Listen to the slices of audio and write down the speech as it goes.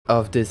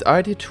of this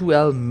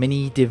rd2l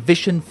mini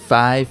Division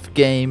 5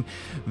 game.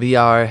 We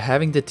are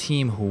having the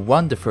team who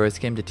won the first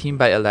game, the team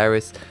by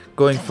Alaris,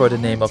 going for the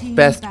name of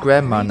Best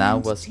Grandma now,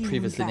 was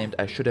previously named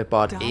I Should Have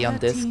Bought A on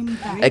this,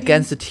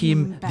 against the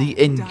team the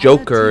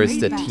Injokers,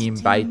 the team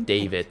by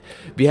David.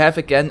 We have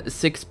again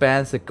 6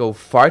 bans that go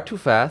far too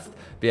fast.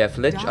 We have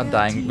Lich,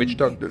 Undying, Witch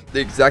Doctor,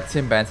 the exact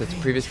same bans as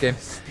the previous game.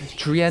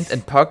 Treant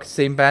and Puck,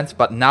 same bans,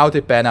 but now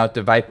they ban out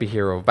the Viper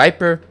hero.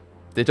 Viper,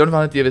 they don't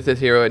want to deal with this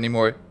hero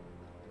anymore.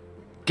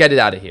 Get it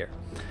out of here.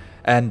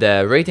 And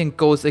rating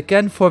goes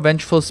again for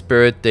Vengeful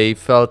Spirit. They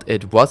felt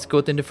it was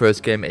good in the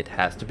first game. It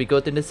has to be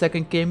good in the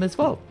second game as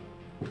well.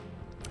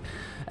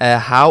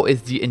 How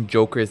is the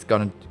Injokers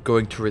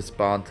going to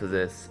respond to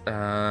this?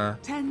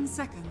 10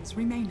 seconds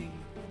remaining.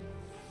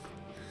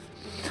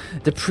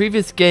 The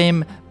previous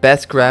game,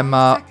 Best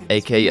Grandma,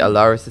 aka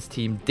Alaris'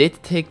 team,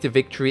 did take the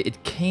victory.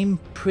 It came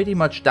pretty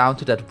much down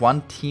to that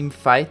one team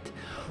fight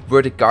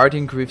where the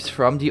Guardian groups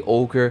from the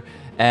Ogre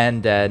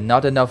and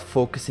not enough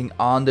focusing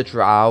on the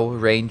Drow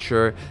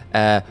Ranger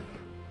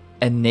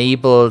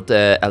enabled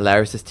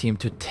Alaris' team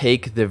to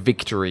take the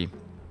victory.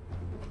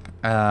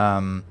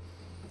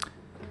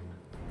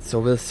 So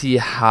we'll see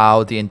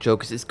how the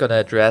Injokers is gonna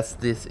address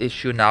this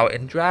issue now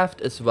in draft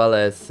as well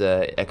as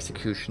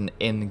execution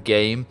in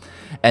game.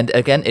 And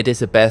again, it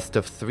is a best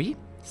of 3.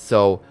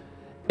 So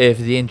if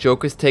the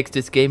Injokers takes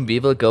this game, we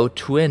will go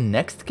to a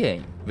next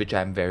game, which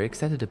I'm very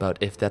excited about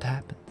if that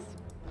happens.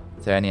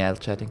 Is there any L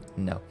chatting?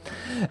 No.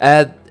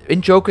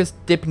 Injokers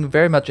dipping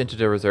very much into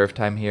the reserve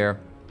time here.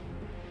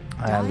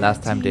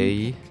 Last time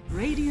they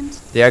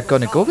are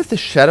gonna go with the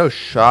Shadow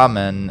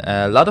Shaman.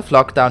 A lot of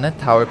lockdown and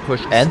tower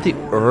push and the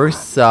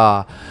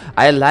Ursa.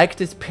 I like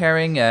this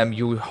pairing.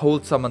 You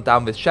hold someone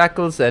down with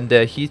shackles and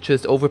he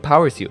just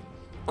overpowers you.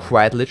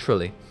 Quite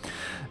literally.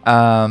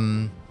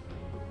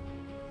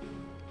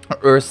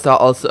 Ursa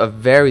also a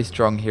very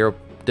strong hero.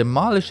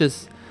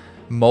 Demolishes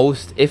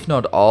most, if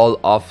not all,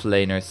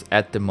 offlaners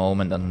at the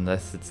moment,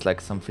 unless it's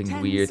like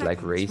something weird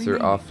like Razor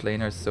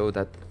offlaners, so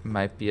that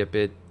might be a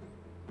bit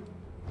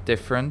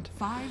different.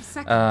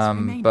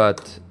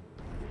 But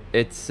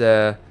it's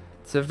a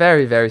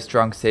very, very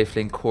strong safe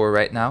lane core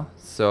right now,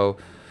 so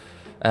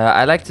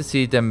I like to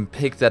see them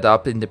pick that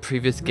up. In the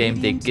previous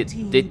game they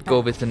did go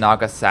with the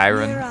Naga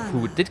Siren,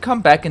 who did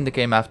come back in the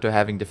game after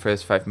having the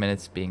first 5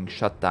 minutes being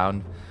shut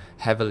down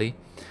heavily.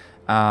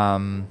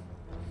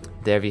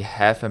 There we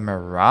have a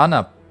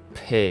Mirana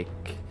pick.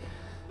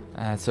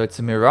 So it's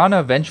a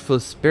Mirana Vengeful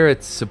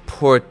Spirit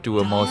support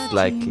duo most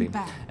likely.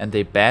 And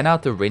they ban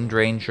out the Wind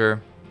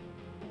Ranger.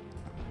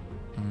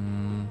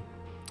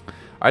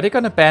 Are they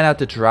gonna ban out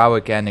the Drow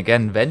again?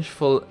 Again,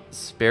 Vengeful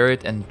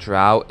Spirit and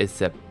Drow is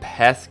a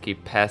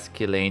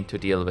pesky lane to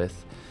deal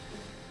with.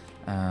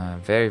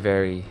 Very,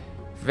 very,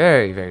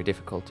 very, very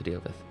difficult to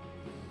deal with.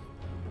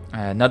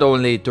 Not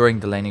only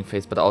during the laning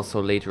phase, but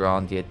also later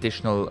on, the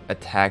additional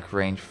attack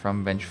range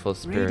from Vengeful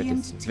Spirit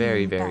is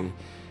very, very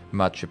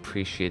much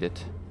appreciated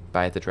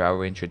by the Drow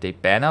Ranger. They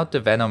ban out the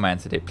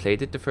Venomancer. They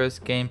played it the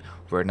first game,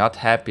 were not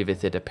happy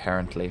with it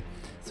apparently,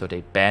 so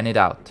they ban it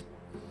out.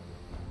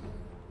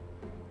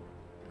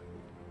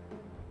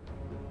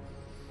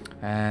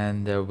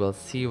 And we'll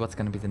see what's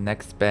going to be the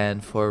next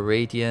ban for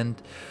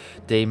Radiant.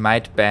 They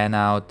might ban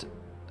out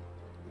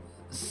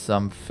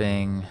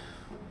something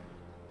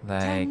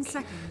like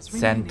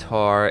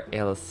Centaur,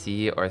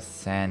 LC, or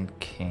Sand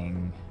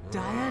King.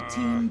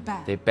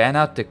 They ban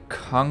out the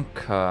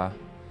Conquer,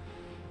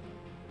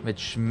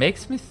 which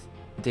makes me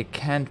they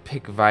can't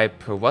pick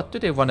Viper. What do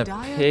they want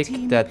to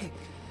pick that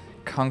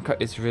Conquer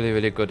is really,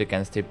 really good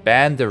against? They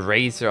ban the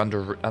Razor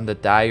on the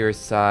Dire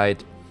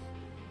side,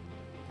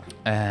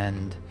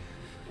 and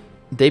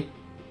they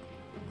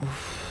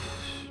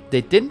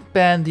didn't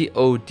ban the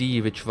OD,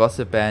 which was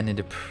a ban in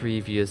the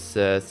previous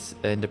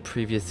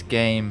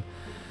game.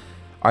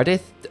 Are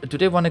they? Do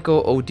they want to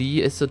go OD?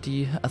 Is OD?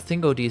 I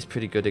think OD is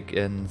pretty good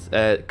against.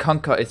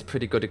 Conquer is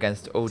pretty good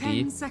against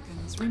OD.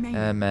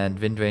 And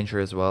Wind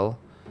Ranger as well.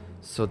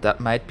 So that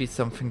might be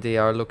something they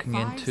are looking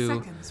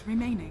into.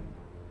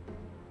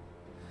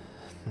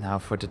 Now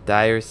for the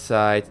Dire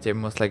side, they're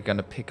most likely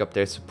gonna pick up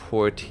their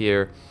support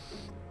here.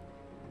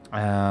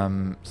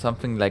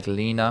 Something like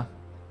Lena.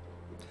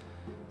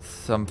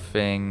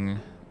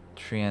 Something.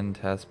 Treant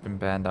has been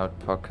banned out.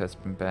 Puck has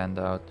been banned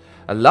out.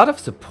 A lot of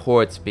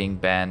supports being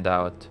banned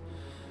out.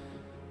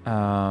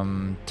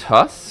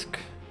 Tusk.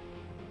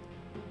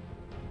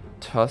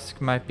 Tusk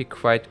might be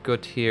quite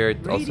good here.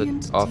 It also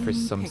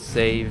offers some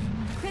save.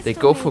 They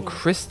go for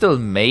Crystal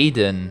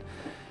Maiden.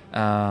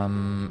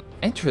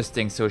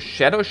 Interesting. So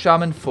Shadow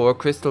Shaman 4,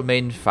 Crystal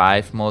Maiden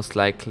 5 most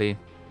likely.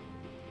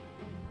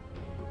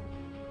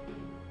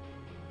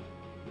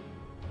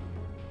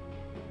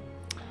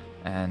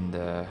 And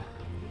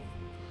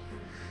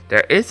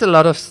there is a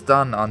lot of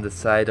stun on the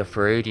side of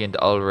Radiant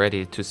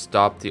already to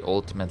stop the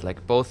ultimate.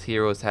 Like both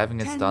heroes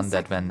having a stun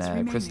that when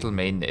Crystal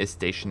Maiden is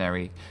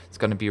stationary, it's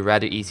gonna be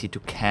rather easy to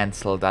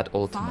cancel that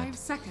ultimate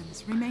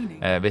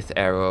with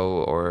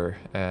arrow or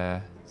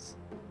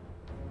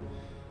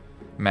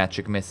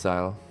magic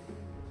missile.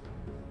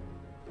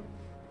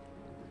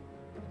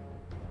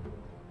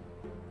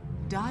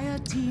 Dire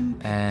team.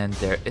 And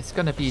there is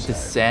gonna be the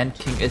Sand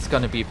King is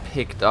gonna be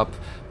picked up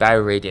by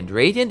Radiant.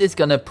 Radiant is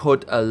gonna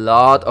put a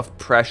lot of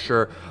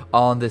pressure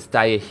on this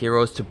Dire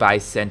heroes to buy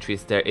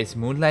sentries. There is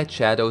Moonlight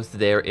Shadows,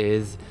 there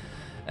is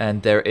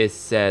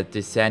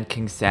the Sand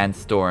King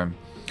Sandstorm.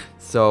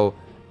 So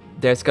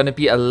there's gonna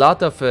be a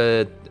lot of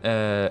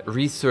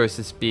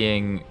resources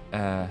being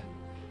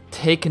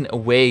taken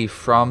away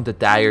from the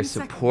Dire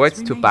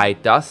supports to buy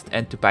dust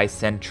and to buy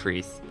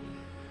sentries.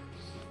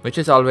 Which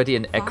is already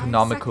an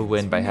economical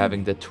win by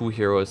having the 2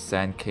 heroes,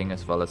 Sand King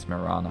as well as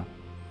Mirana.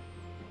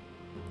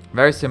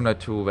 Very similar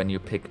to when you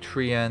pick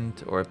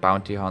Treant or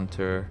Bounty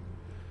Hunter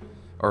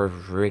or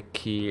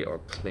Ricky or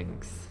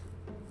Klinks.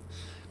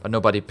 But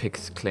nobody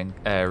picks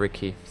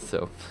Ricky,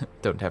 so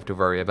don't have to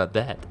worry about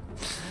that.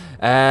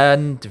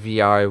 And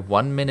we are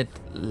 1 minute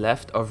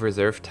left of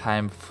reserve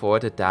time for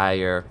the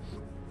Dire.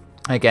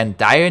 Again,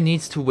 Dire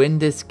needs to win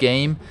this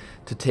game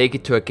to take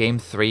it to a game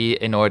 3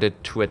 in order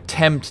to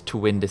attempt to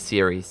win the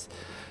series.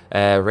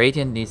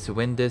 Radiant needs to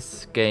win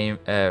this game,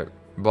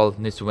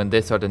 needs to win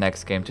this or the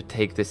next game to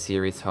take the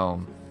series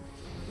home.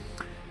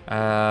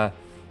 I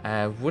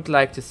would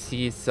like to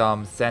see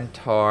some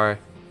Centaur...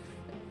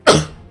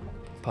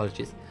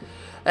 apologies.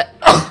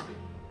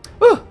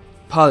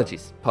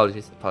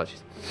 Apologies.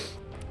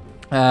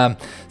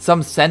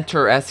 Some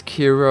Centaur-esque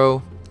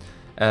hero,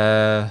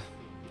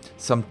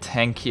 some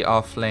tanky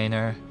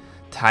offlaner,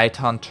 Tide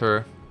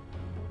Hunter,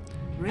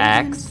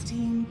 Axe.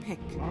 Team pick.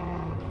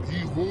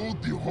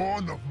 Behold the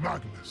horn of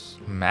Magnus.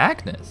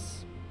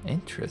 Magnus?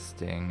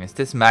 Interesting. Is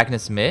this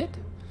Magnus mid?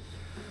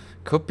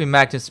 Could be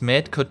Magnus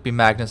mid, could be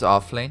Magnus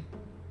offlane.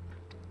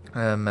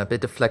 A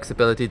bit of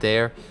flexibility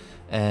there.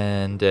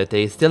 And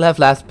they still have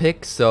last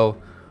pick, so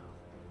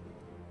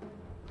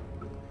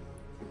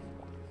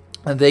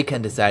they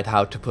can decide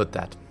how to put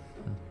that.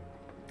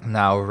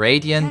 Now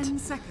Radiant, 10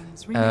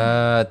 seconds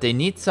remaining. they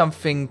need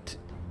something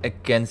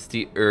against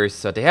the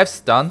Ursa. They have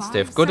stuns, they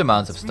have good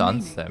amounts of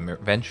stuns.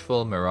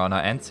 Vengeful,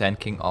 Mirana and Sand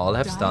King all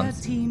have Dire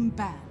stuns. team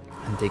banned.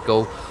 And they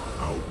go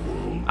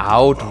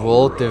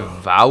Outworld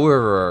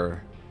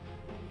Devourer.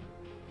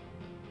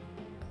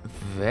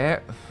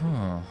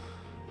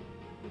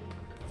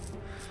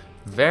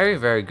 Very,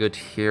 very good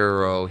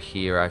hero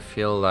here. I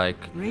feel like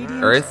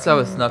Radiant Ursa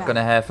is team not gonna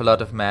banned. have a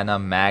lot of mana,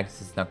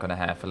 Max is not gonna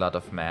have a lot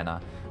of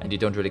mana, and you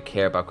don't really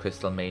care about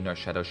Crystal Main or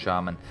Shadow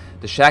Shaman.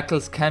 The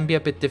Shackles can be a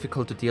bit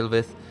difficult to deal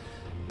with,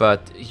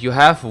 but you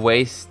have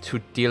ways to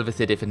deal with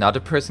it if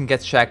another person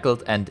gets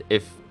shackled, and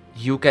if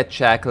you get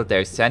shackled,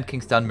 there's Sand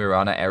King Stun,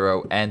 Mirana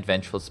Arrow, and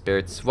Vengeful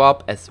Spirit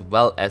Swap, as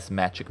well as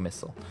Magic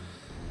Missile.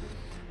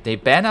 They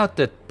ban out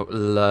the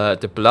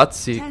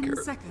Bloodseeker.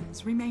 10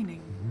 seconds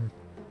remaining.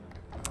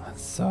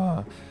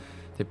 So,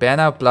 they ban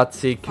out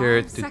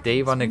Bloodseeker. 5 Do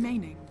they seconds want to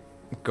remaining.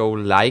 go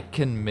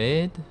Lycan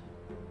mid?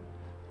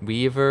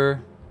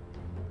 Weaver?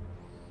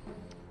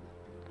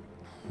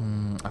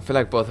 I feel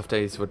like both of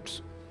these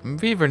would...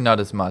 Weaver not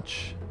as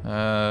much.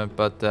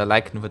 But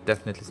Lycan would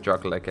definitely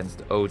struggle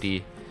against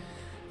OD.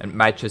 And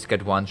might just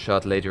get one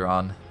shot later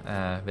on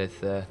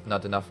with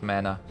not enough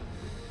mana.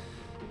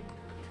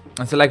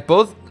 And so like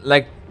both...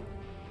 like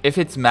if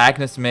it's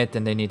Magnus mid,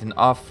 then they need an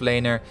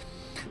offlaner.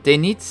 They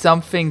need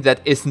something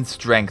that isn't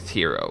Strength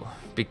Hero,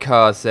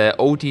 because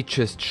OD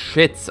just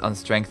shits on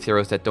Strength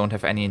Heroes that don't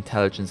have any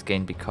intelligence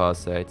gain,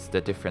 because it's the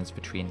difference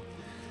between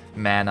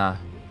mana,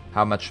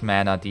 how much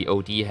mana the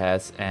OD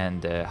has,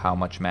 and how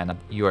much mana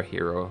your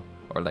hero,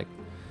 or like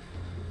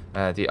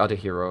the other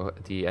hero,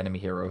 the enemy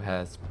hero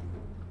has.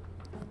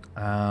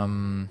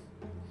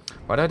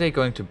 What are they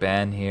going to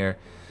ban here?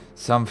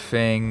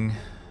 Something...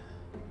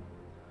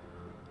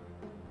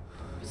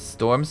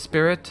 Storm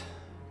Spirit?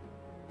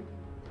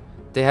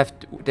 They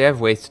have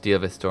ways to deal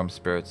with Storm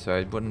Spirit, so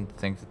I wouldn't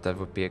think that that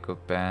would be a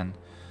good ban.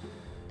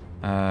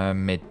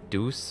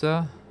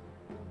 Medusa?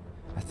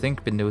 I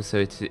think Medusa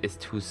is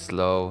too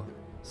slow.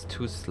 It's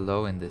too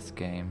slow in this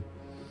game.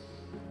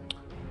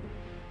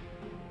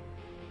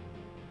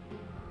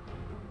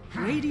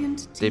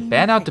 Radiant They team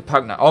ban out the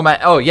pick. Pugna. Oh my!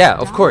 Oh yeah,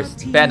 of Dire course.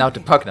 team Ban out the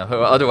pick. Pugna.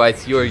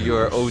 Otherwise,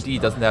 your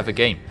OD doesn't have a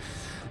game.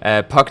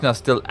 Pugna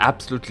still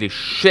absolutely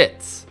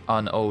shits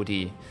on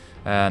OD,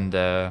 and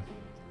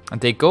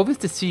they go with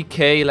the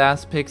CK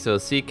last pick. So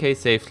CK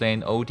safe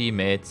lane, OD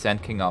mid,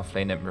 Sand King off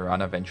lane, and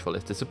Mirana Vengeful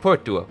is the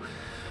support duo.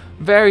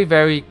 Very,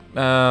 very,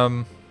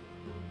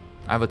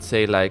 I would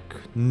say like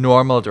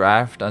normal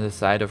draft on the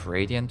side of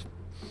Radiant.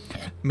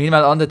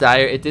 Meanwhile, on the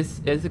Dire,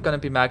 is it gonna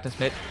be Magnus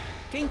mid?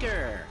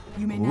 Tinker!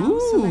 You may now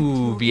select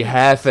Ooh, your we heroes.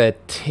 have a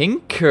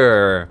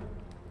Tinker.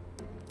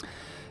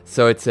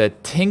 So it's a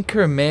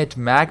Tinker mid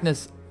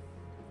Magnus.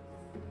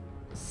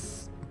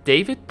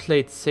 David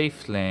played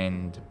safe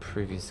lane the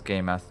previous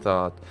game, I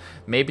thought.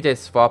 Maybe they're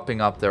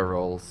swapping up their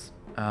roles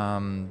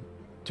to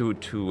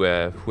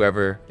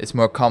whoever is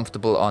more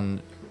comfortable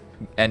on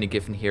any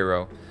given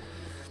hero.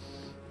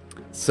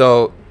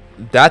 So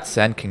that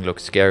Sand King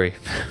looks scary.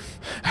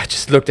 I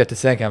just looked at the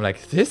Sand King, I'm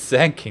like, this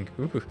Sand King,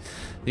 ooh,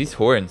 these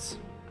horns.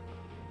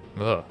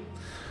 Ugh.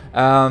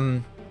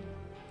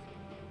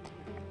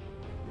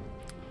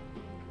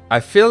 I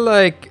feel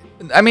like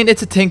I mean,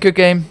 it's a Tinker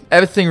game.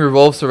 Everything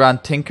revolves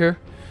around Tinker.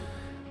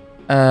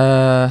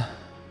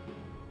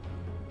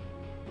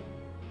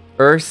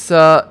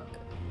 Ursa,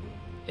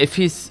 if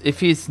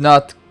he's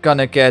not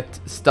gonna get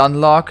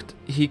stun locked,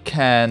 he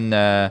can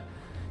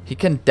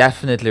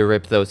definitely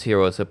rip those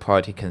heroes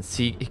apart. He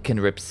can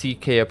rip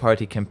CK apart.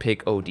 He can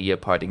pick OD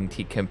apart, and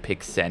he can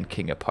pick Sand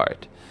King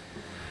apart.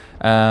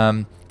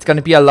 It's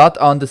gonna be a lot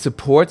on the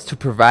supports to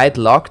provide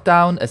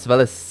lockdown as well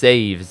as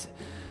saves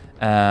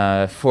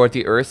for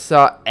the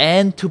Ursa,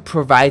 and to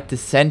provide the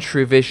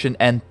Sentry Vision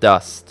and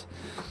Dust.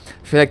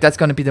 I feel like that's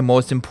gonna be the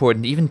most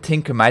important. Even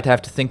Tinker might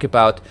have to think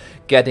about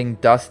getting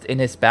Dust in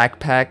his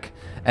backpack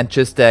and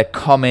just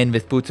come in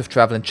with Boots of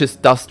Travel and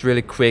just dust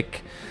really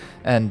quick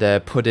and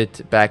put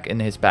it back in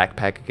his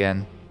backpack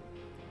again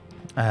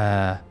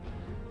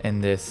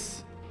in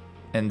this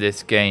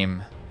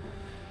game.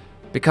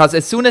 Because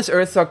as soon as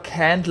Ursa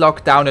can't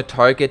lock down a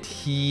target,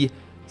 he's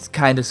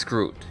kind of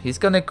screwed. He's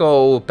gonna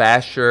go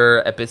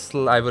Basher,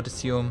 Abyssal, I would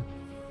assume.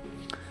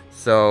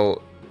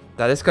 So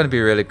that is gonna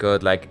be really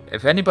good. Like,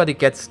 if anybody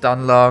gets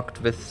stun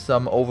locked with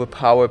some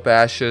overpowered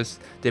Bashers,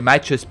 they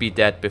might just be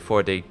dead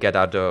before they get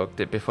out of,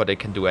 before they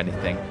can do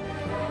anything.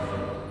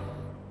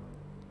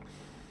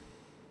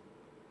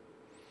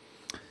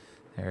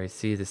 There you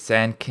see the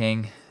Sand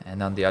King,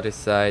 and on the other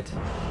side,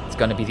 it's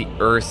gonna be the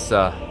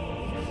Ursa.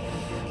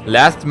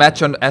 Last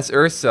match on as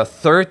Ursa,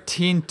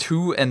 13,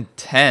 2, and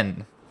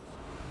 10.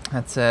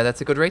 That's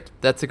a good rate.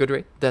 That's a good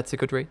rate. That's a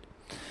good rate.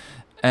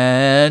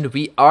 And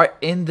we are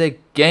in the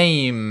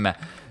game.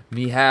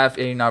 We have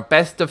in our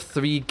best of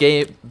 3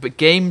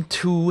 game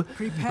 2,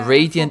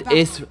 Radiant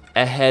is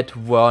ahead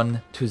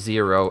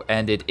 1-0,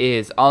 and it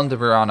is on the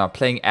Mirana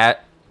playing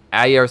at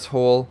Ayers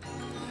Hall,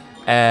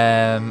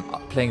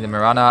 playing the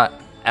Mirana,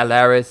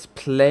 Alaris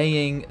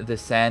playing the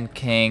Sand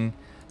King,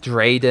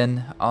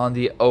 Drayden on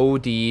the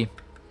OD,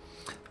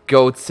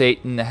 Goat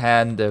Satan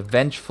and the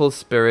Vengeful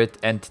Spirit,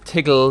 and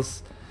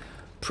Tiggles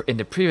in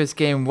the previous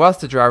game was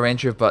the Drow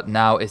Ranger, but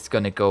now it's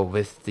gonna go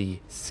with the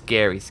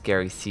scary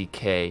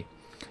CK.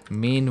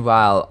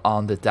 Meanwhile,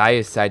 on the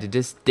Dire side, it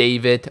is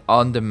David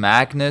on the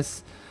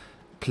Magnus,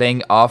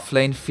 playing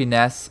offlane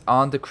Finesse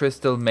on the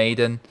Crystal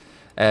Maiden.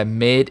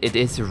 Mid, it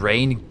is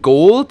Rain,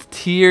 gold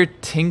tier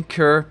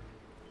Tinker,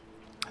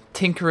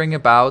 tinkering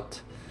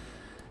about.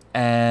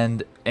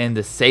 And in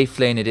the safe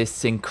lane, it is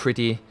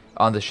Synchrity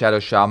on the Shadow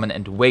Shaman,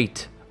 and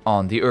Wait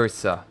on the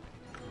Ursa.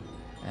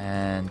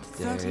 And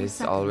there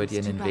is already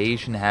an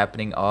invasion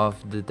happening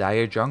of the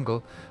Dire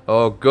jungle.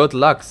 Oh, good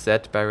luck,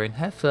 said Baron.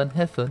 Have fun,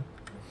 have fun.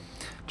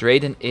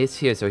 Drayden is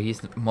here, so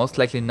he's most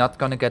likely not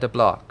gonna get a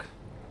block.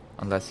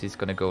 Unless he's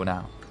gonna go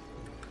now.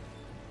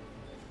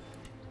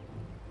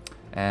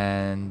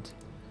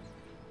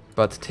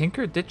 But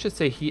Tinker did just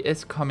say he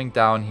is coming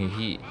down here.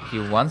 He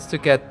wants to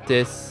get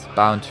this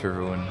Bounty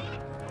Rune.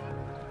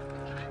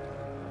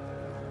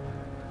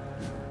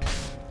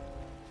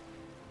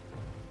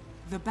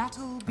 The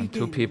battle begins. And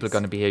 2 people are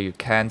gonna be here. You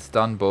can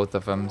stun both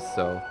of them,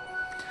 so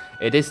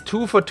it is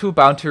 2 for 2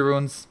 Bounty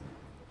Runes.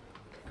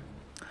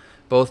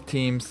 Both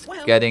teams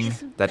getting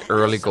that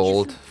early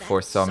gold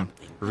for some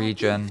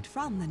regen.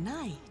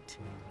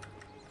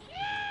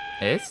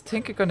 Is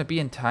Tinker gonna be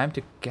in time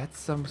to get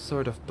some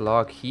sort of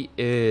block? He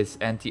is,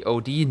 and the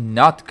OD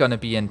not gonna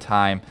be in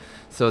time.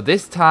 So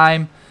this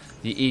time,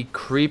 the E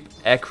creep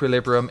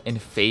equilibrium in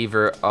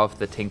favor of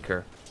the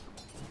Tinker.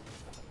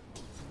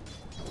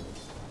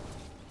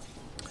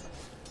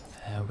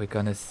 We're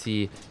gonna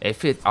see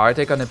if are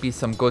there gonna be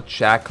some good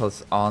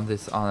shackles on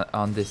this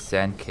on this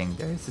Sand King.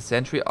 There is a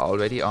sentry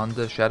already on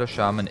the Shadow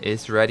Shaman,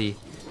 is ready.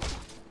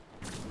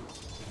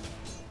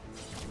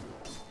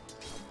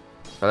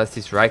 As well as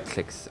these right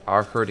clicks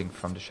are hurting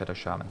from the Shadow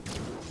Shaman.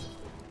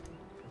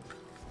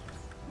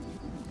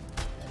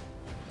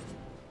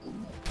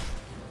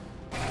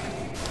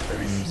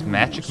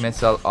 Magic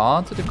Missile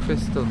onto the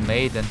Crystal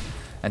Maiden,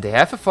 and they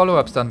have a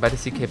follow-up stun by the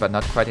CK, but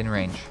not quite in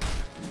range.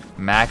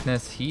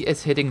 Magnus, he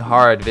is hitting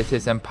hard with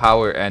his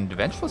Empower, and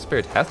Vengeful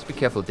Spirit has to be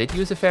careful. Did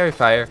use a Fairy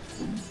Fire.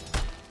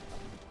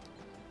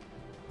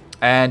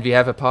 And we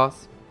have a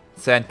pause.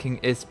 Sand King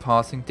is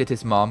pausing. Did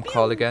his mom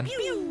call again?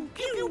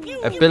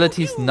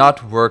 Abilities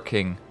not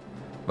working.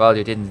 Well,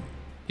 you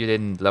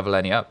didn't level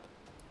any up.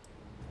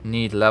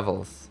 Need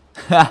levels.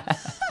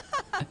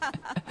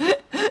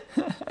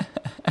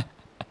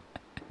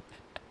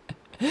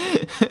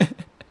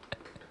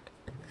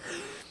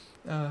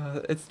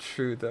 It's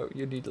true though,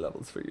 you need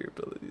levels for your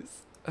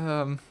abilities.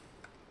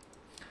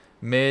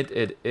 Mid,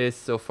 it is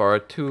so far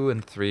 2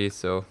 and 3,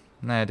 so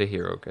the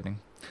hero getting.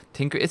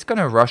 Tinker is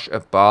gonna rush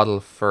a bottle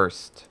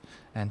first,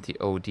 and the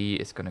OD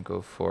is gonna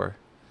go for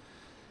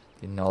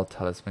the Null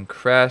Talisman.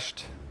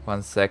 Crashed.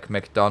 1 sec,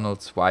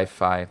 McDonald's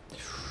Wi-Fi.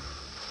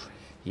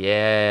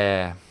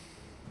 Yeah.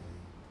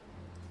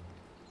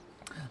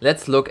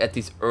 Let's look at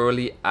these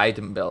early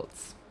item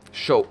builds.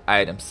 Show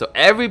items. So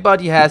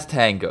everybody has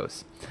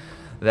tangos.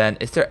 Then,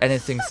 is there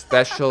anything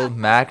special?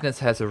 Magnus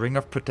has a Ring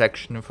of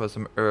Protection for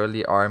some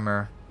early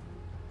armor.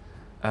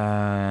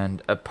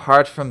 And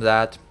apart from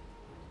that,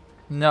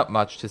 Not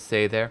much to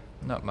say there.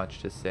 Not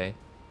much to say.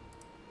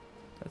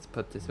 Let's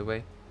put this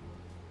away.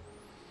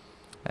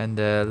 And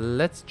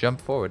let's jump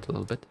forward a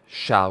little bit,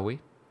 shall we?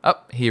 Oh,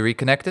 he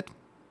reconnected.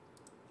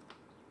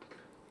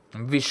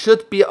 We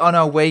should be on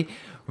our way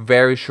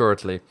very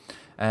shortly.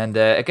 And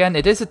again,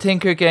 it is a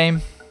Tinker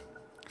game.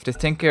 If this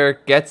Tinker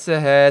gets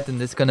ahead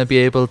and is gonna be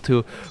able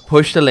to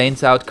push the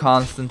lanes out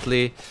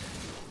constantly,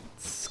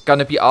 it's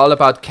gonna be all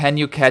about, can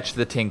you catch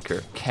the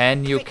Tinker?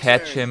 Can you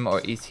catch him,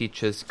 or is he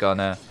just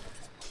gonna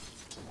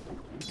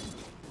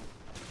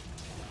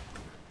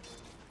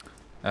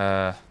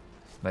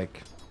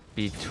like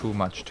be too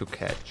much to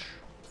catch,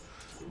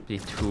 be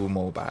too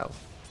mobile?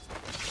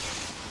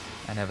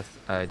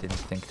 I didn't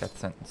think that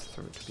sentence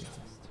through, to be honest.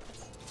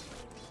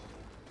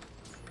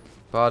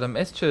 Bottom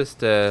is just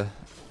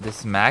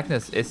this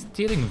Magnus is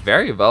dealing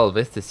very well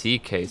with the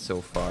CK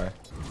so far.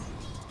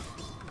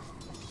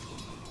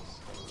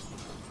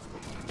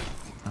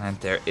 And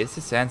there is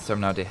a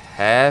Sandstorm now. They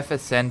have a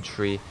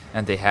Sentry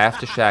and they have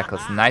the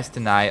Shackles. Nice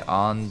deny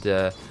on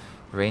the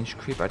range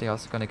creep. Are they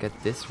also gonna get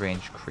this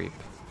range creep?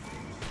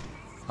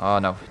 Oh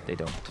no, they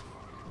don't.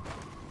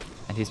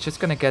 And he's just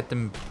gonna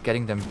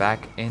getting them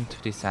back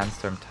into the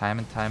Sandstorm time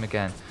and time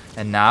again.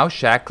 And now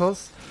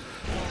Shackles.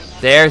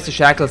 There's the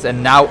Shackles,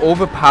 and now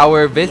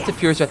overpower with the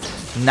Fury Strike.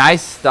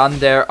 Nice stun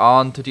there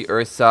onto the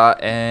Ursa,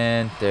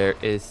 and there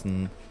is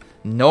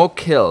no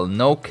kill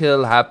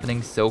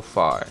happening so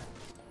far.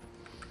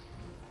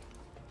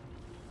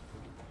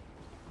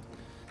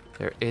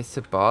 There is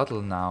a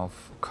bottle now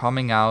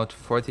coming out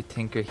for the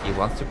Tinker. He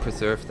wants to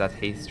preserve that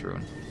haste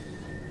rune.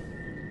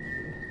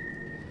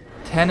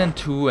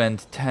 10-2 and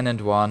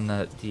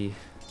 10-1 the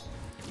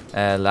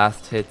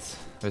last hits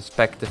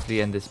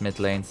respectively in this mid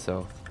lane,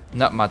 so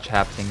not much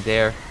happening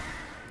there.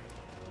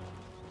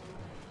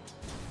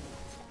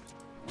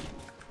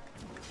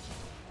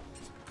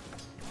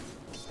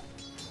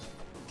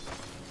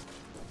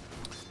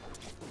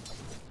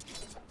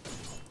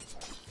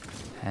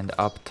 And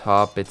up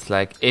top, it's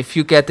like, if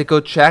you get a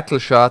good shackle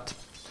shot,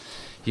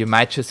 you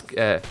might just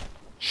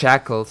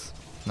shackles,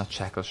 not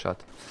shackle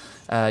shot.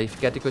 If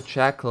you get a good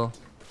shackle,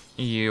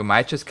 you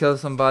might just kill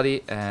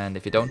somebody, and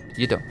if you don't,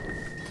 you don't.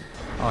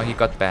 Oh, he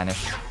got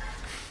banished.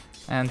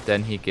 And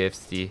then he gives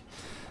the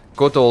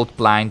good old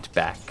blind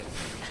back.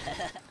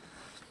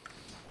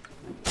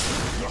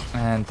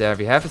 And there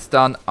we have a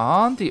stun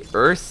on the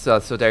Ursa,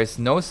 so there is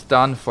no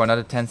stun for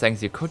another 10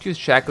 seconds. You could use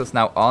shackles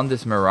now on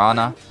this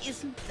Mirana.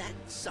 Isn't that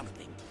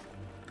something?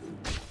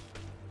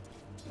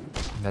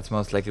 That's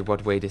most likely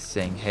what Wade is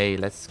saying. Hey,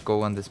 let's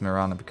go on this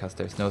Mirana because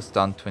there's no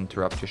stun to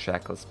interrupt your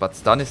shackles. But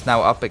stun is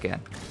now up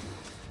again.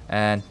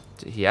 And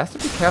he has to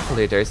be careful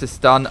here. There's a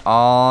stun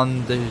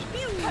on the...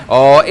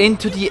 Oh,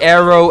 into the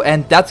arrow,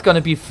 and that's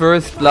gonna be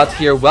first blood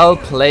here. Well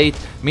played.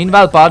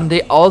 Meanwhile, bottom,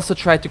 they also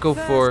tried to go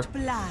for...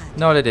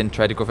 No, they didn't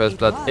try to go first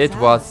blood. It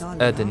was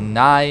a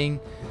denying,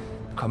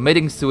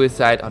 committing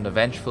suicide on the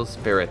Vengeful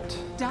Spirit.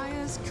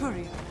 Dire's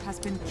courier has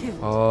been killed.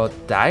 Oh,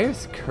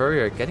 Dire's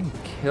courier getting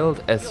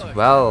killed as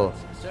well.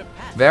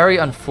 Very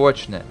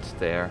unfortunate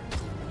there.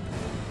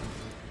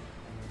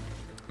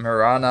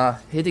 Mirana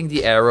hitting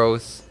the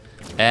arrows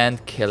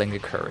and killing the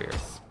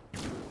couriers.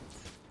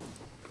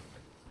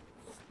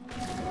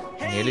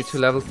 Nearly to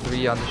level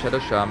 3 on the Shadow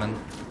Shaman.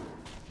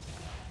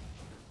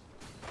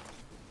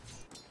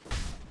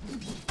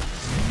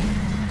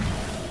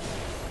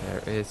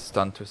 There is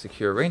stun to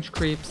secure range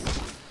creeps.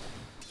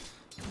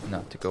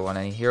 Not to go on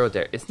any hero.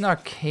 There is an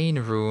arcane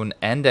rune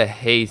and a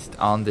haste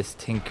on this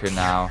Tinker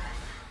now.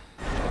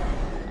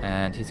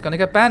 And he's gonna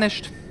get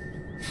banished.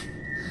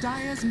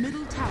 Dire's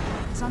middle tower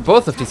is under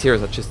Both of attack. these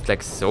heroes are just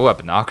like so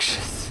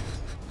obnoxious.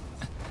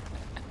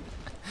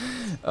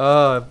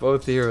 Oh,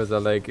 both heroes are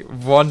like,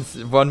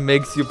 one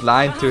makes you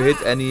blind to hit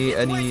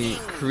any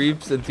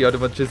creeps, and the other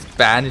one just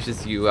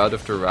banishes you out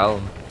of the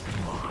realm.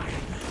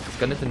 It's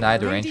gonna deny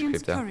the range creep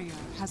Radiant's though. courier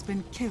has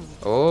been killed.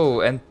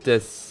 Oh, and the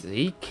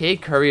CK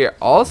courier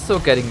also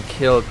getting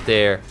killed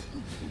there.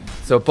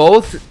 So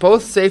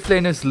both safe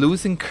laners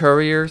losing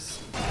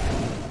couriers,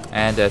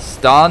 and a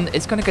stun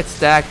is gonna get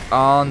stacked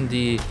on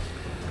the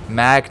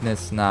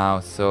Magnus now.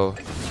 So,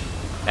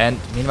 and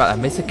meanwhile, I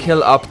miss a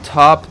kill up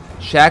top.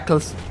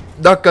 Shackles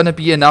not gonna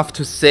be enough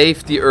to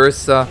save the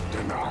Ursa.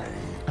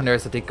 And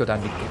Ursa did go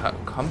down. We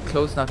come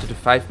close now to the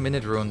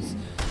 5-minute runes.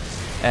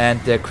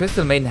 And the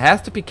Crystal Maiden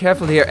has to be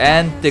careful here.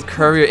 And the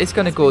courier is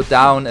gonna go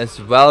down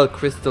as well.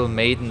 Crystal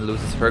Maiden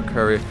loses her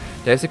courier.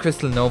 There's a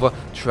Crystal Nova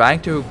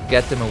trying to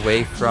get them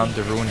away from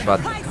the rune.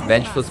 But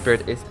Vengeful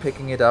Spirit is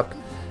picking it up.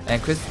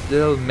 And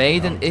Crystal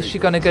Maiden, is she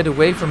gonna get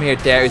away from here?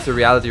 There is a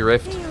Reality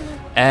Rift.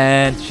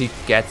 And she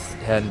gets,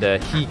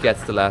 and he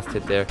gets the last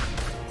hit there.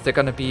 Is there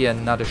gonna be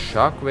another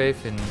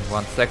shockwave in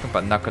 1 second,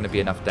 but not gonna be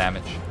enough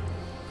damage.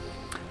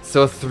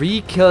 So 3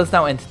 kills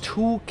now and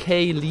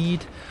 2k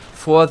lead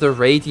for the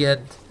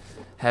Radiant.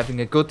 Having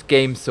a good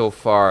game so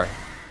far.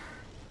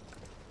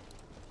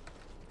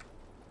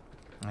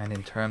 And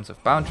in terms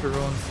of bounty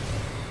runes,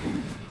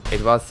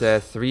 it was a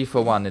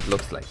 3-for-1, it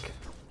looks like.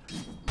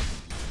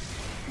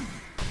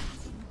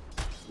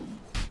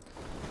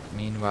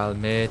 Meanwhile,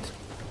 mid.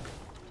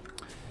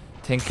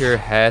 Tinker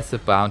has a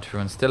bounty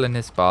rune still in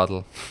his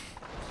bottle.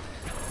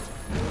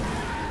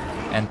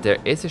 And there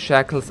is a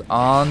Shackles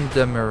on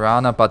the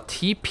Mirana, but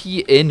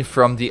TP in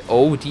from the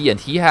OD, and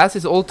he has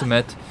his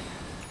ultimate.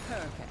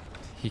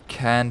 He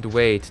can't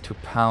wait to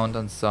pound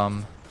on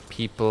some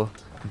people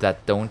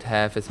that don't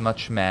have as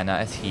much mana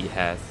as he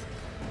has.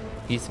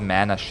 He's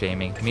mana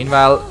shaming.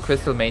 Meanwhile,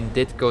 Crystal Main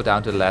did go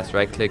down to the last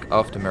right click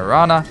of the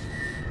Mirana.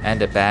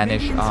 And a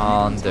banish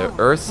on the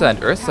Ursa,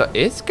 and Ursa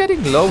is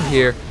getting low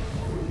here.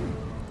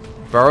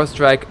 Burrow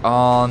Strike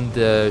on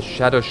the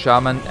Shadow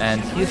Shaman,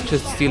 and he's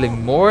just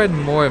stealing more and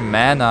more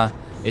mana.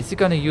 Is he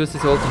gonna use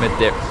his ultimate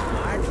there?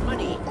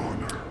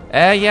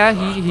 Yeah,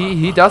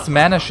 he does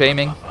mana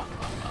shaming.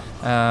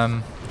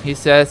 He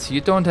says,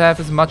 you don't have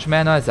as much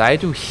mana as I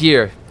do.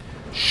 Here.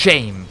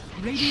 Shame.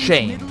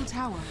 Shame.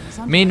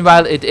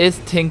 Meanwhile, it is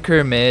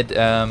Tinker mid.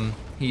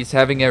 He's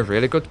having a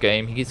really good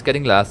game. He's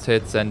getting last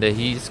hits, and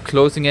he's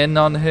closing in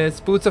on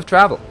his Boots of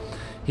Travel.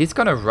 He's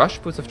gonna rush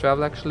Boots of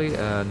Travel actually,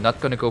 not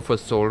gonna go for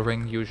Soul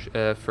Ring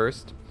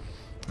first,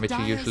 which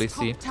you usually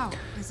see.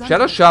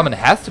 Shadow Shaman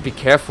has to be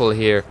careful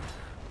here.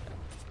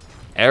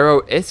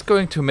 Arrow is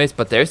going to miss,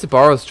 but there's a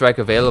Burrow Strike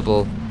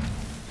available.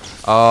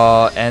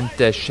 And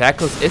the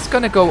Shackles is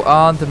gonna go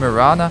on the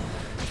Mirana.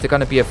 There's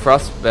gonna be a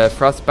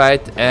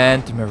Frostbite,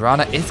 and the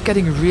Mirana is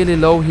getting really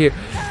low here.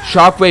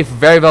 Sharpwave,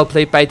 very well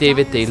played by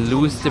David. They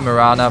lose the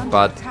Mirana,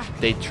 but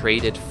they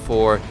traded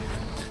for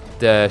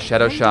the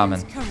Shadow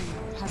Shaman.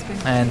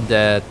 And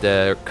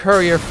the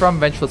courier from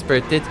Vengeful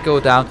Spirit did go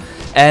down.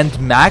 And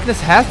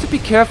Magnus has to be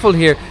careful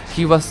here.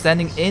 He was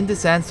standing in the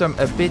sandstorm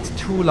a bit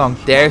too long.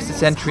 There's the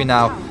sentry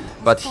now.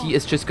 But he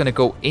is just going to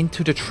go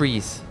into the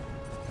trees.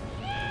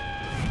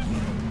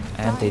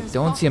 And they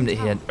don't see him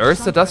here. And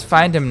Ursa does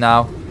find him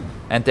now.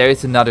 And there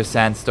is another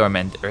sandstorm.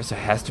 And Ursa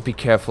has to be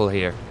careful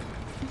here.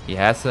 He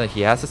has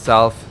a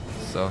salve.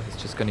 So he's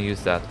just going to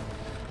use that.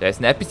 There's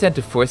an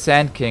epicenter for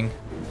Sand King.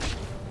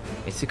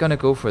 Is he going to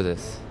go for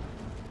this?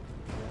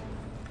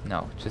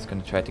 No, just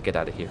gonna try to get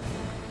out of here.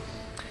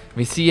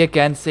 We see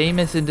again, same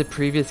as in the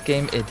previous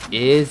game, it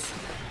is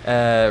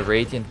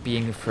Radiant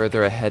being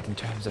further ahead in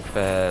terms of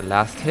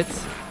last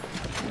hits.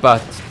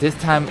 But this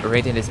time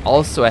Radiant is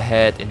also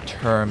ahead in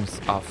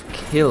terms of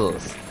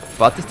kills.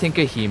 But the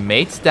Tinker, he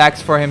made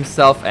stacks for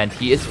himself and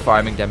he is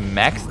farming them,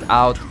 maxed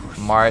out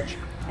March.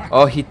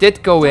 Oh, he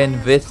did go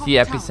in with the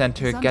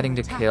epicenter, getting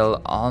the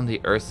kill on the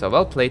Ursa.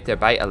 Well played there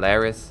by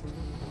Alaris.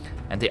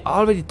 And they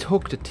already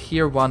took the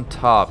tier 1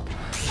 top.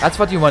 That's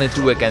what you want to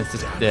do against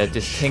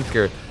this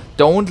Tinker.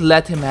 Don't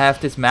let him have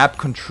this map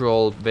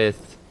control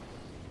with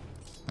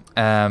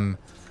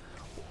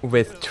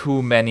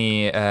too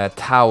many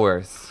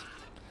towers.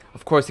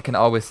 Of course, you can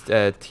always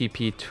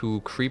TP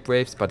to creep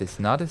waves, but it's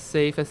not as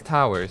safe as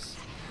towers.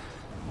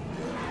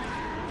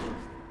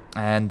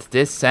 And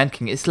this Sand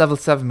King is level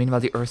 7, meanwhile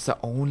the Ursa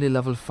only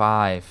level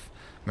 5.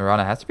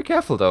 Mirana has to be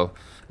careful though.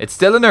 It's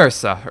still an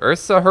Ursa.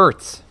 Ursa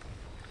hurts.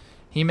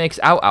 He makes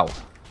ow-ow,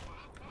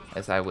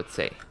 as I would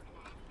say.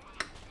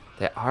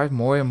 There are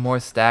more and more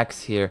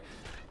stacks here.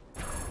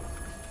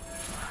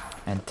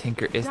 And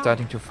Tinker is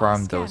starting to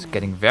farm those,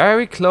 getting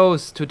very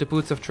close to the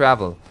Boots of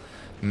Travel.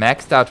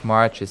 Maxed out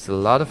March is a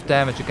lot of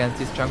damage against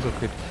these jungle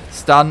creeps.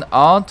 Stun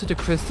onto the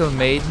Crystal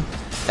Maiden.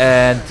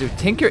 And the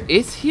Tinker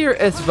is here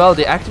as well.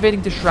 They're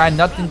activating the Shrine,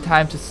 not in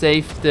time to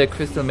save the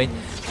Crystal Maiden.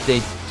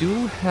 They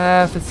do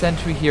have a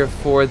sentry here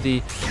for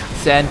the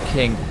Sand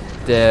King.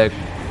 The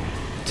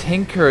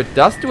Tinker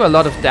does do a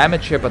lot of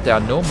damage here, but there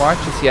are no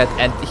marches yet.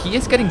 And he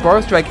is getting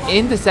Burrow Strike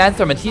in the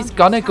sandstorm, and he's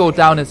gonna go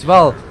down as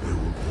well.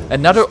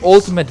 Another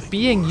ultimate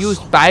being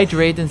used by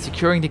Drayden,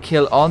 securing the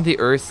kill on the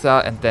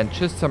Ursa, and then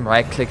just some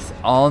right clicks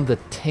on the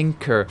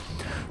Tinker.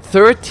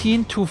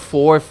 13 to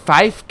 4,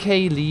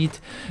 5k lead.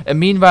 And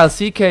meanwhile,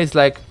 CK is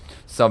like,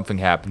 something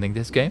happening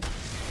this game.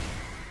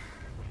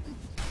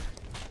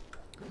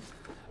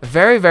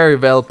 Very, very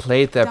well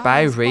played there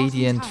by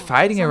Radiant,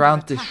 fighting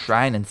around the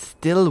shrine and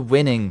still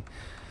winning.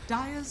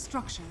 Dire's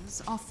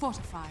structures are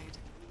fortified.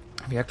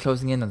 We are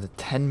closing in on the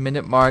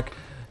 10-minute mark.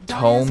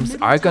 Tomes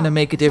are gonna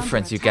make a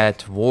difference. You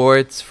get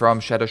wards from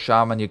Shadow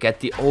Shaman, you get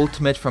the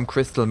ultimate from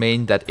Crystal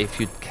Main that if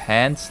you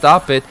can't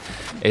stop it,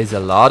 is a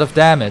lot of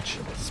damage,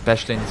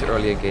 especially in these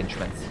early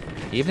engagements.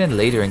 Even in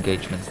later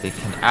engagements, they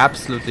can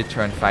absolutely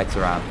turn fights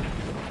around.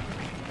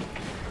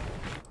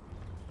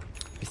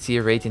 We see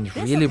Radiant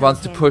really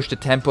wants to push the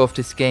tempo of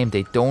this game.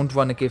 They don't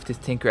want to give this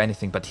Tinker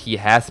anything, but he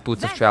has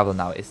Boots of Travel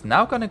now. Is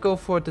now gonna go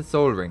for the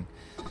Soul Ring.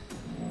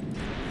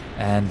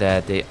 And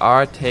they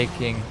are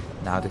taking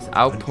now this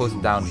outpost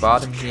down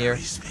bottom here.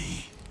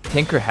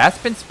 Tinker has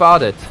been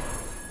spotted,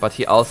 but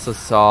he also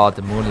saw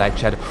the Moonlight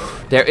Shadow.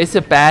 There is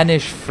a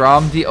banish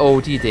from the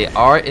OD. They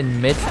are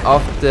in mid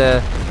of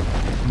the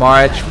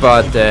march,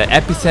 but the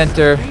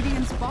epicenter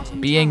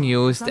being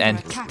used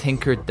and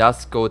Tinker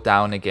does go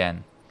down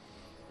again.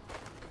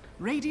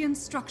 Radiant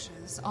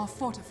structures are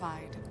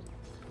fortified.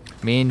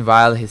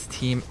 Meanwhile, his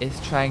team is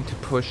trying to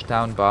push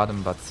down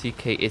bottom, but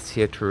CK is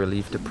here to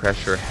relieve the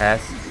pressure.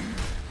 Has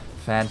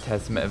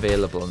Phantasm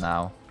available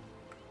now.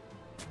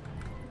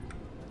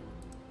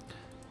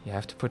 You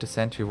have to put a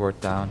sentry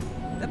ward down.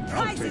 The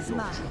prize is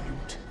mine.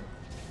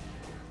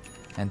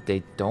 And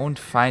they don't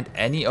find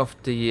any of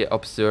the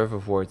observer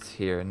wards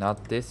here.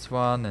 Not this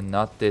one and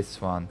not this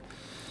one.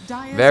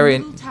 Dire's Very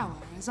middle tower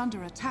is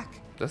under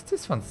attack. Does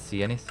this one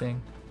see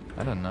anything?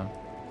 I don't know.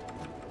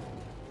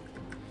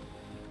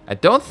 I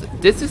don't...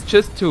 This is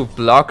just to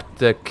block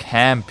the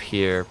camp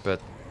here, but...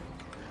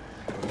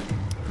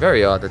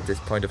 Very odd at this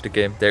point of the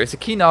game. There is a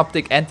keen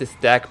optic and the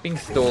stack being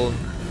stolen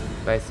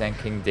by Sand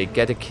King. They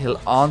get a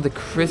kill on the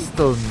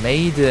Crystal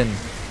Maiden.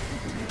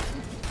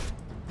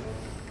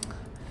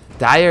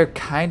 Dire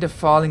kind of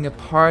falling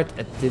apart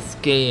at this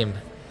game.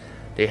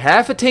 They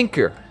have a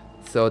Tinker,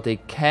 so they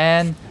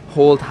can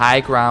hold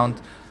high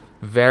ground.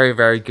 Very,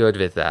 very good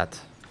with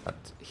that. But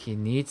he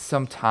needs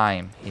some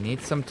time. He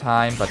needs some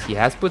time, but he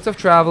has Boots of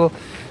Travel.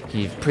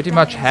 He pretty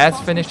much has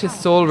finished his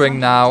Soul Ring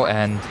now,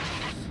 and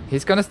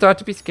he's gonna start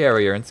to be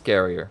scarier and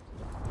scarier.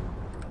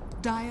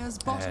 Dire's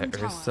bottom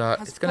tower Ursa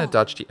has is gonna fallen.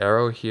 dodge the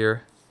arrow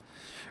here.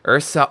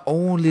 Ursa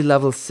only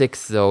level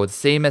 6 though, the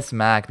same as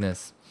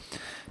Magnus.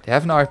 They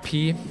have an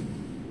RP.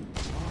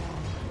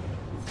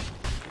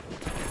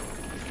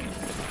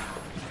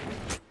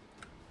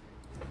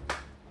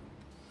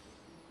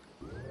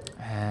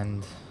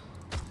 And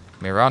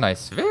Mirana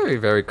is very,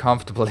 very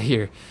comfortable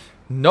here.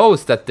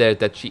 Knows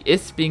that she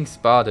is being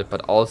spotted, but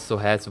also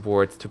has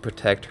wards to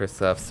protect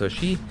herself. So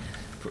she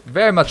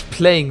very much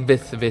playing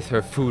with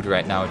her food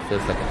right now. It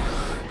feels like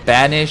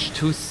Banish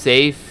to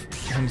save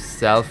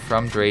himself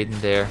from Drayden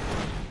there.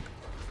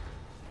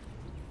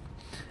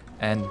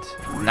 And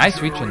nice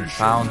region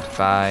found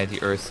by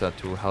the Ursa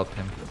to help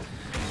him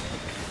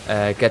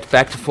get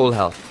back to full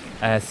health.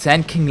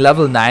 Sand King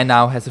level 9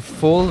 now has a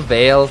full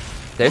veil.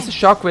 There's a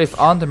shockwave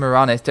on the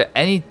Mirana. Is there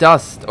any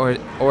dust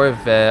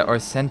or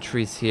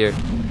sentries here?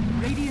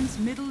 Radiant's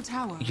middle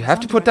tower You have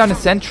to put down a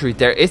sentry.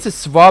 There is a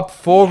swap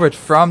forward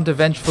from the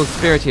Vengeful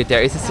Spirit here.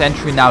 There is a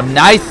sentry now.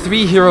 Nice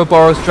 3-hero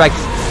Borrow Strike.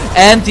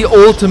 And the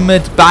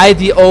ultimate by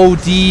the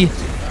OD.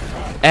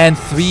 And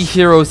 3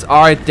 heroes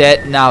are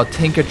dead now.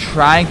 Tinker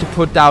trying to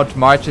put out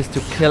marches to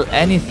kill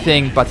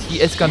anything, but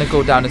he is gonna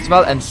go down as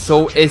well, and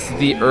so is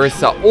the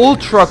Ursa.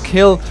 Ultra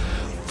kill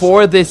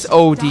for this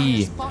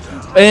OD.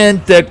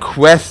 And the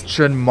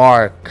question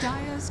mark.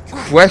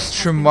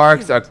 Question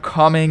marks are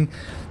coming.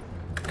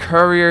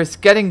 Couriers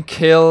getting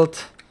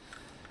killed.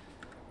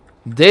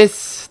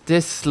 This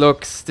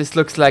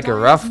looks like a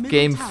rough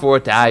game for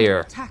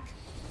Dire.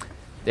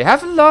 They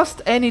haven't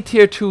lost any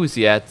tier 2s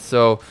yet,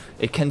 so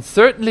it can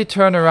certainly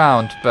turn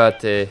around,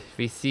 but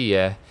we see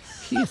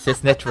here's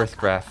his net worth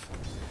graph,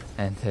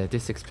 and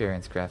this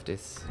experience graph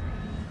is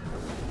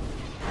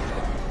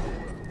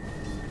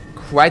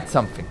quite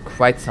something,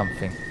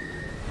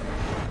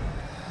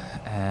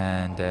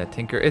 And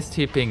Tinker is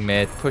TPing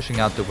mid, pushing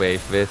out the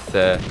wave with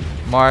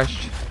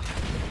Marsh.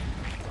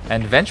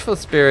 And Vengeful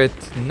Spirit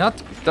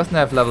doesn't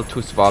have level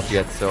 2 swap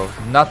yet, so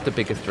not the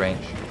biggest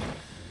range.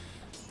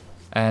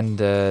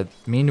 And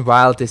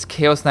meanwhile, this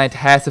Chaos Knight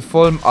has a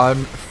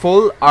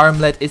full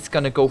armlet. Is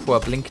gonna go for a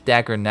Blink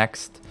Dagger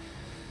next.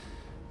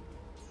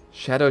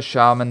 Shadow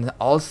Shaman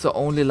also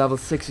only level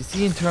 6. You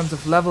see in terms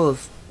of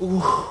levels,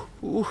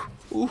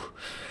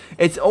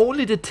 it's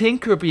only the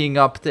Tinker being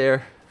up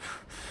there.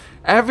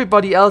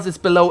 Everybody else is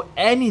below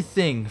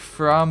anything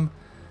from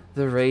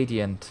the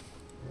Radiant.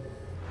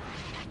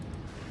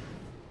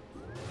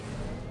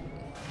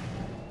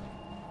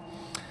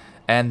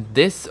 And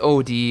this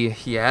OD,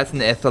 he has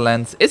an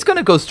Ethelance. It's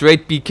gonna go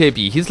straight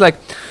BKB. He's like,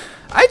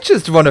 I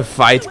just wanna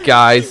fight,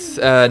 guys.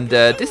 And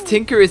this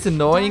Tinker is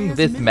annoying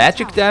with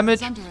magic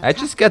damage. I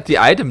just get the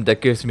item that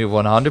gives me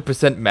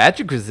 100%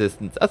 magic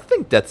resistance. I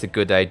think that's a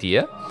good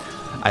idea.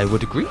 I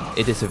would agree.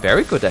 It is a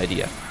very good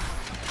idea.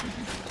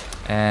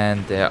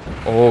 And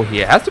oh, he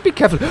has to be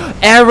careful.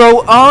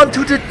 Arrow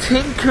onto the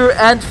Tinker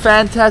and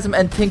Phantasm,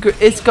 and Tinker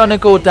is gonna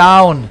go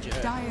down.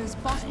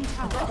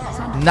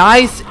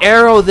 Nice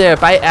arrow there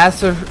by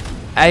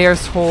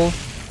Ayershole.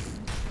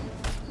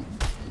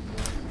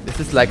 This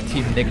is like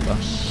Team Nigma.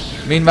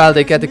 Meanwhile,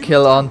 they get a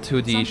kill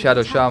onto the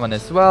Shadow Shaman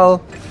as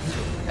well.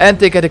 And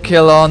they get a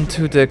kill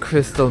onto the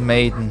Crystal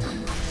Maiden.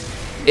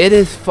 It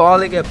is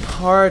falling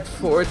apart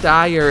for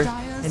Dire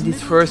in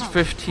these first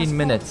 15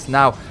 minutes.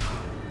 Now,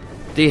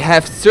 they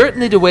have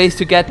certainly the ways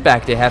to get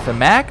back. They have a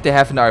Mag, they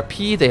have an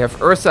RP, they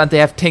have Ursa, and they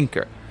have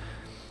Tinker.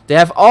 They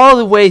have all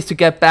the ways to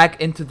get back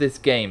into this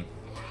game.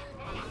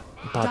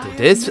 But it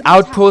is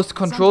outpost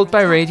controlled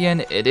by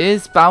Radiant. It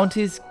is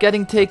bounties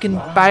getting taken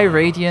by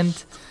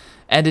Radiant.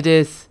 And it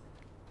is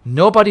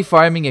nobody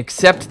farming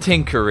except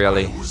Tinker,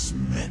 really. I was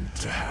meant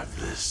to have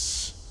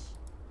this.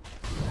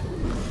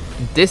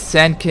 This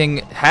Sand King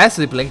has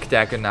a Blink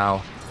Dagger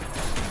now.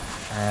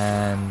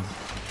 And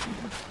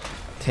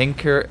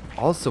Tinker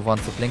also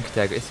wants a Blink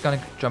Dagger. Is he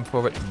gonna jump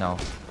forward? No.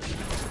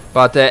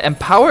 But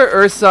Empower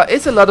Ursa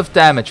is a lot of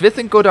damage. With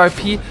a good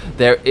RP,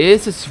 there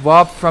is a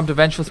swap from the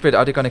Vengeful Spirit.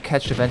 Are they going to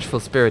catch the Vengeful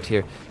Spirit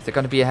here? Is there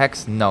going to be a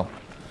Hex? No.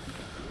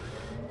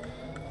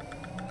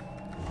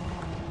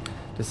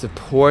 The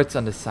supports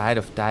on the side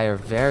of Dire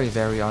very,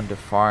 very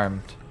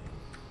underfarmed.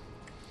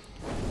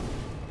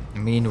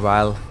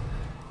 Meanwhile,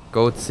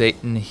 Goat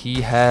Satan,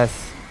 he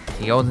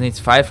only needs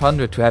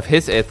 500 to have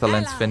his Aether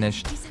Lens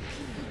finished.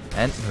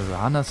 And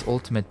Mirana's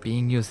ultimate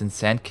being used in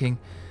Sand King.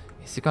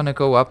 Is he gonna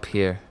go up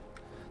here?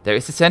 There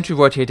is a sentry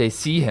ward here, they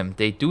see him.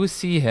 They do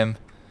see him.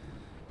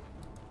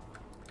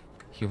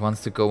 He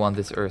wants to go on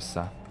this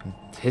Ursa.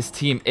 His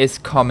team is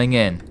coming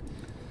in.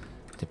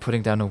 They're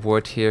putting down a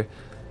ward here.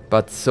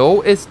 But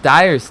so is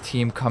Dire's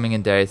team coming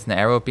in. There is an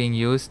arrow being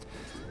used.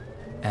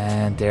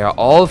 And they are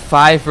all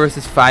 5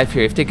 versus 5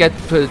 here. If they get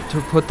to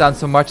put down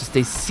so much as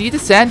they see the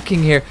Sand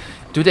King here.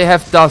 Do they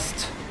have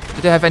Dust?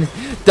 Do they have any?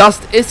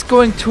 Dust is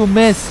going to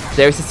miss.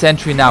 There's a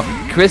sentry now.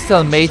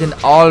 Crystal Maiden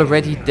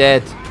already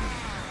dead.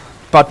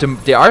 But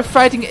they are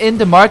fighting in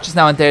the marches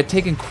now and they're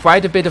taking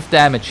quite a bit of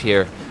damage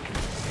here.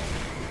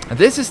 And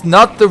this is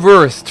not the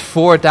worst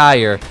for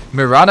Dire.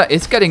 Mirana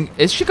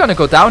is she gonna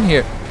go down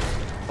here?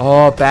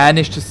 Oh,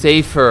 Banish to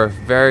save her.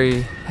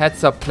 Very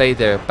heads up play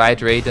there by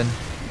Drayden.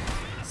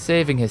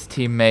 Saving his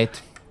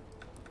teammate.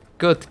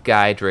 Good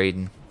guy,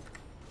 Drayden.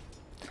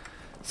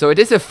 So it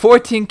is a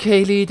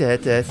 14k lead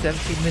at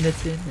 17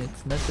 minutes in.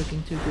 It's not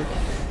looking too good.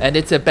 And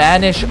it's a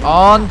Banish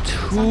on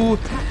to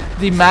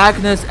the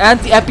Magnus and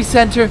the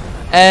Epicenter.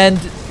 And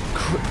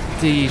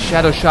the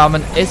Shadow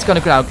Shaman is gonna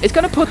go down. It's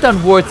gonna put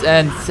down wards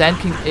and Sand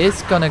King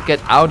is gonna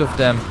get out of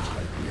them.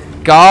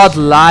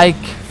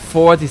 Godlike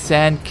for the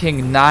Sand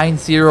King.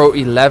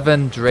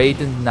 9-0-11.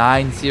 Drayden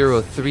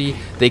 9-0-3.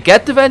 They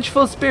get the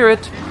Vengeful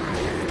Spirit.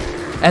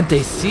 And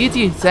they see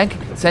the Sand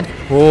King.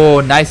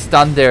 Oh, nice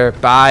stun there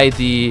by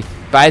the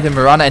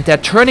Mirana. And they're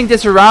turning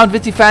this around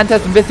with the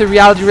Phantasm, with the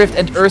Reality Rift.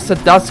 And Ursa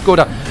does go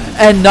down.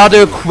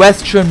 Another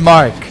question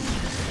mark.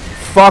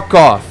 Fuck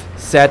off.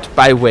 Set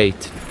by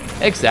weight.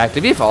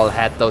 Exactly, we've all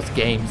had those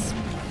games.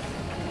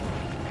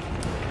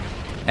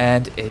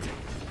 And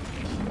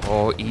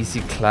oh,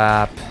 easy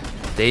clap.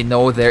 They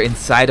know they're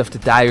inside of the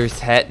Dire's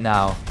head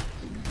now.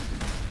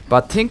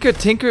 But Tinker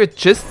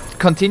just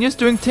continues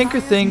doing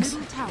Tinker things.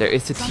 There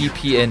is a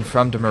TP in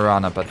from the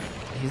Mirana, but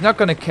he's not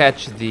gonna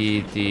catch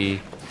the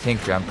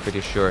Tinker, I'm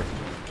pretty sure.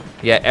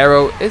 Yeah,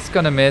 arrow is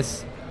gonna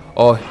miss.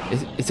 Oh,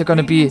 is there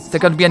gonna be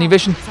any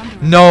vision?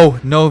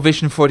 No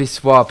vision for the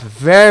swap.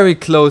 Very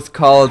close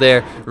call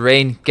there.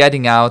 Rain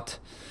getting out.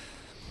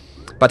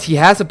 But he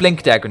has a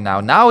blink dagger now.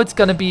 Now it's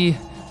gonna be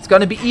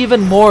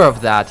even more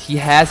of that. He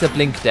has a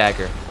blink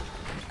dagger.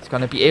 He's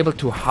gonna be able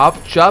to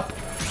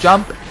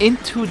jump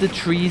into the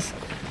trees.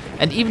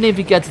 And even if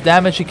he gets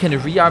damage, he can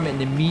rearm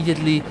and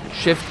immediately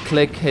shift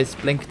click his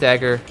blink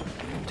dagger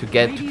to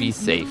be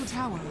safe.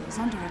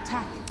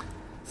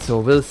 So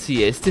we'll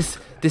see. Is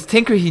this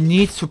Tinker, he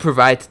needs to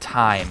provide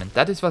time, and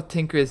that is what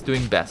Tinker is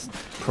doing best.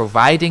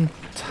 Providing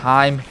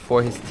time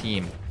for his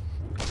team.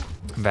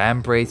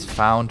 Vambrace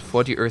found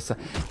for the Ursa.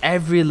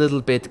 Every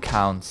little bit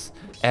counts.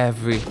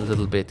 Every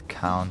little bit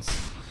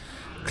counts.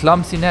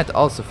 Clumsy Net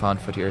also found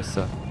for the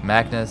Ursa.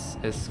 Magnus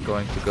is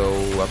going to go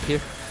up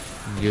here.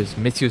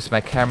 Misuse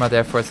my camera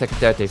there for a second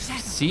there. They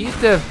see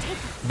the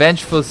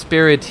Vengeful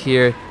Spirit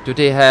here. Do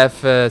they have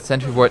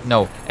Sentry Ward?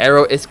 No.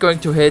 Arrow is going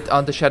to hit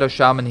on the Shadow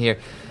Shaman here.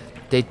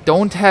 They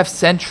don't have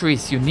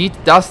sentries. You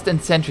need Dust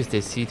and sentries. They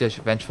see the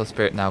Vengeful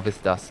Spirit now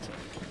with Dust.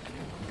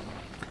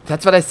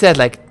 That's what I said.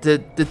 Like, the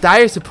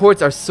Dire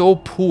supports are so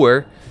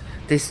poor.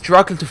 They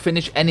struggle to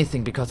finish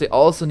anything because they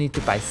also need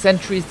to buy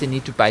sentries. They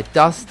need to buy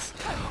Dusts.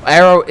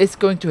 Arrow is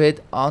going to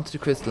hit onto the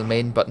Crystal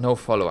Maiden, but no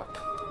follow-up.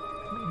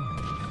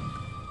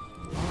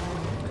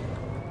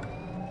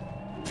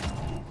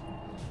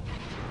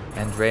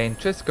 And Rain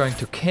just going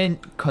to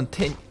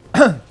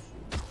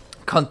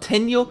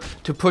continue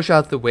to push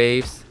out the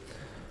waves.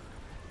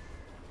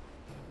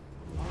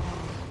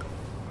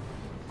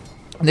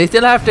 They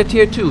still have their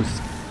tier 2s.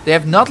 They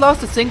have not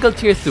lost a single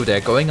tier 2 there.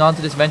 Going on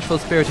to this Vengeful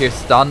Spirit here.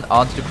 Stun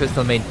onto the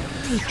Crystal Maiden.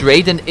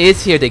 Drayden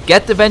is here. They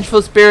get the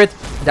Vengeful Spirit.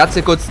 That's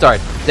a good start.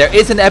 There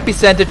is an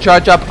Epicenter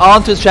charge up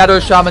onto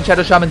Shadow Shaman.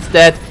 Shadow Shaman's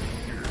dead.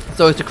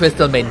 So is the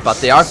Crystal Maiden. But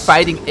they are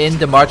fighting in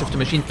the March of the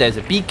Machines. There's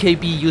a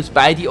BKB used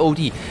by the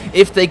OD.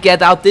 If they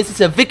get out, this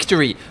is a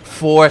victory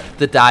for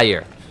the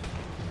Dire.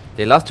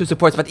 They lost 2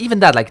 supports. But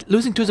even that, like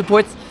losing 2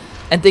 supports,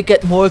 and they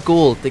get more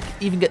gold. They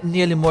even get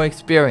nearly more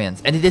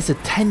experience. And it is a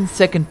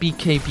 10-second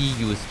BKB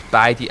used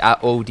by the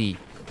OD.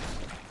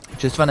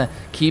 Just wanna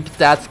keep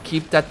that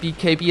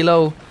BKB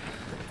low.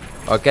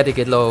 Or getting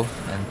it low.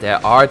 And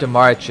there are the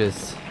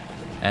marches.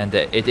 And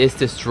it is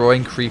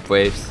destroying creep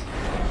waves.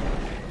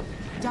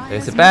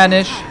 There's a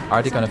Banish.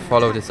 Are they gonna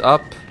follow this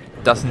up?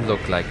 Doesn't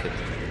look like it.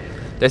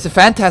 There's a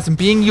Phantasm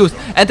being used.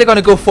 And they're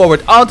gonna go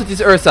forward onto this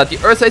Ursa. The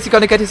Ursa, is he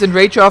gonna get his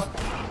Enrage off?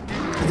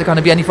 Is there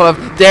gonna be any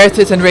follow-up? There's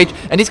his Enrage,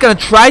 and he's gonna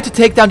try to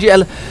take down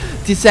the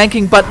Sand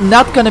King, but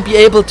not gonna be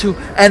able to.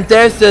 And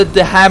there's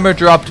the hammer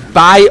dropped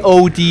by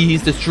OD.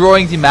 He's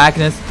destroying the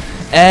Magnus,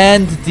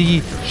 and the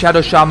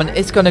Shadow Shaman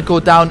is gonna go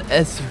down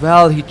as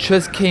well. He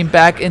just came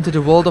back into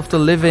the world of the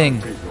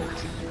living.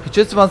 He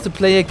just wants to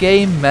play a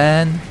game,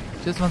 man.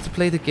 Just wants to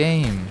play the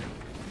game.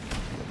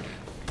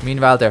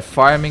 Meanwhile, they're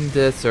farming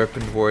the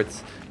Serpent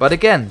Wards, but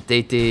again,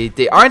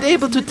 they aren't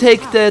able to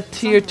take the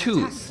tier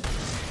 2s.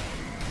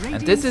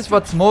 And this is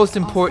what's most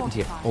important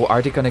here. Oh,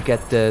 are they gonna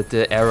get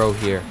the arrow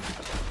here?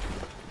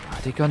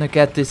 Are they gonna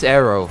get this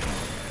arrow?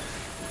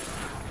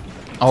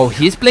 Oh,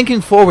 he's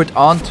blinking forward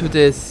onto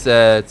this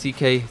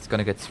CK. He's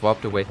gonna get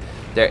swapped away.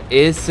 There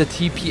is a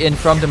TP in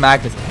from the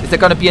Magnus. Is there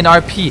gonna be an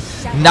RP?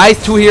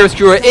 Nice 2 heroes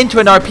drawer into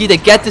an RP. They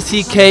get the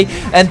CK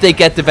and they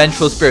get the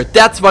Vengeful Spirit.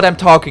 That's what I'm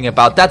talking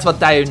about. That's what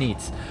Dire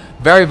needs.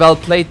 Very well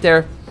played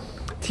there.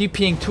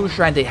 TPing 2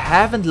 Shrine. They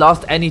haven't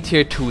lost any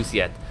tier 2s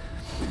yet.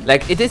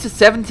 Like, it is a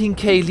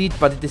 17k lead,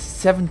 but it is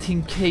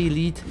 17k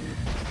lead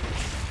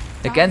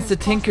against the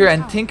Tinker,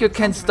 and Tinker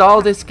can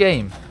stall this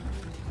game.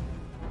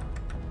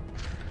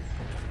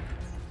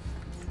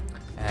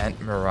 And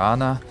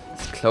Mirana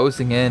is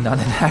closing in on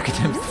an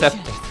Academ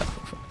Scepter.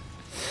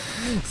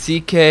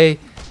 CK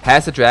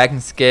has a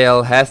Dragon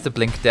Scale, has the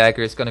Blink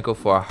Dagger, is gonna go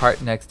for a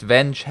Heart next.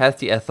 Venge has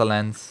the Ether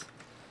Lens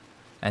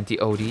and the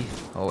OD.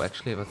 Oh,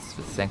 actually, what's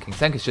Senking?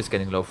 Senk is just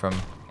getting low from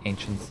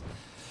Ancients.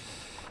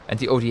 And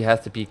the OD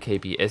has the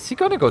BKB. Is he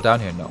gonna go down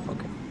here? No,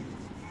 okay.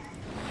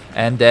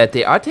 And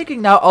they are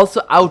taking now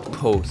also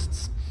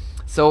outposts.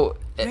 So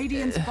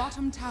Radiant's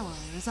bottom tower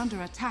is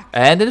under attack.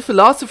 and then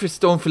Philosopher's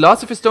Stone.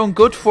 Philosopher's Stone,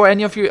 good for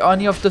any of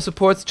the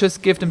supports.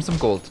 Just give them some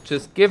gold.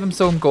 Just give them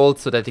some gold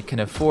so that they can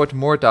afford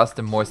more dust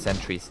and more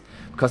sentries,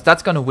 because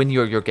that's gonna win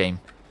your game.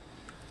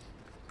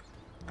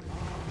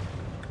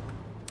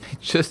 He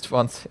just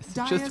wants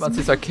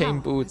his arcane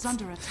boots.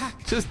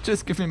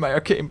 Just give me my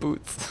arcane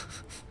boots.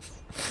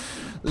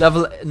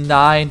 Level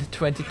 9,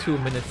 22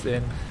 minutes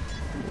in.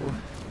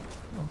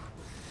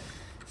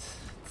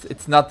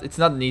 It's not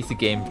an easy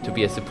game to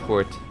be a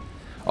support.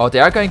 Oh, they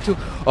are going to.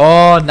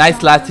 Oh,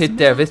 nice last hit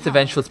there with the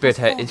Vengeful Spirit.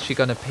 Is she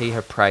gonna pay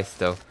her price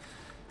though?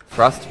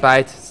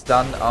 Frostbite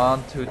stun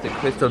onto the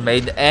Crystal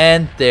Maiden,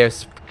 and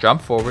there's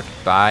jump forward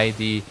by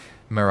the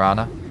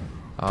Mirana.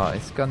 Oh,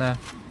 it's gonna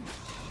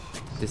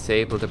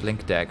disable the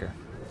Blink Dagger.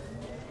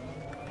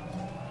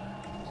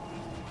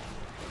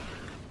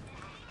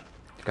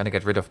 Gonna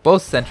get rid of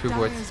both sentry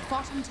wards.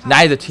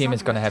 Neither team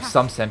is gonna have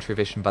some sentry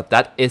vision, but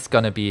that is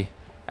gonna be...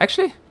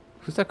 Actually,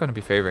 who's that gonna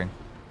be favoring?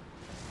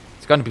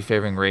 It's gonna be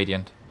favoring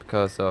Radiant,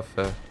 because of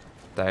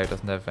Dire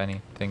doesn't have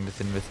anything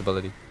with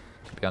invisibility,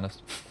 to be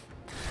honest.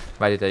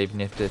 Why did I even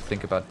have to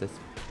think about this?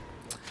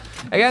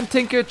 Again,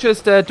 Tinker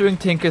just doing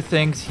Tinker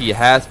things. He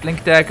has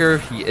Blink Dagger,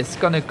 he is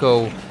gonna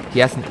go...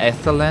 He has an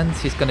Ether Lens,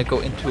 he's gonna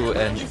go into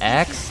an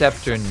Axe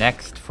Scepter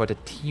next for the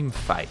team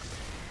fight.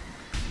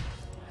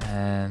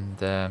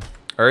 And...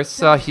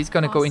 Ursa, he's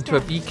gonna go into a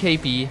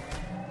BKB.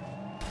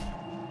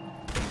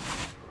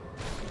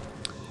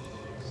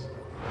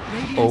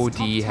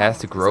 OD has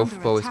the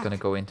Growth Bow, is gonna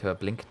go into a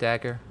Blink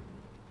Dagger.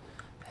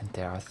 And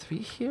there are 3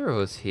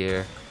 heroes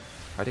here.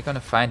 Are they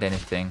gonna find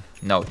anything?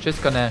 No,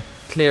 just gonna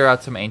clear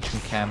out some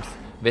Ancient Camps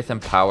with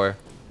Empower.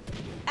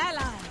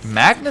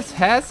 Magnus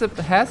has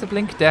a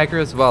Blink Dagger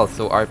as well,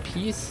 so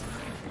RPs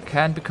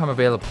can become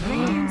available.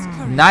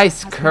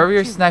 Nice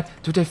Courier Snipe.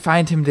 Do they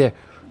find him there?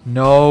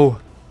 No.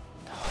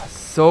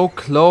 So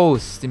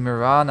close, the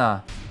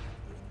Mirana.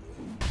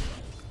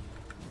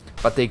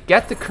 But they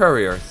get the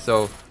Courier,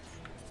 so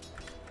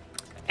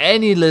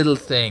any little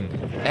thing.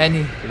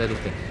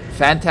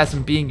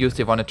 Phantasm being used.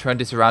 They want to turn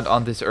this around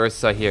on this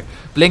Ursa here.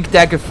 Blink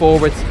Dagger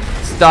forwards,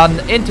 stun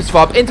into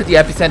swap into the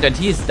epicenter, and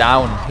he is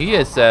down. He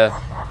is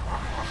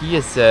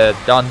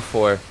done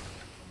for.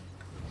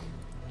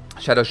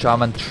 Shadow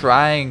Shaman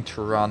trying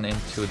to run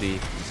onto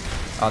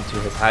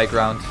his high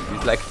ground.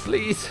 He's like,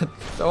 please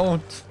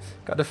don't.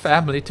 Got a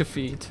family to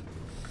feed.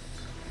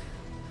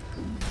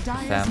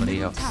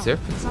 Family of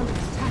serpents.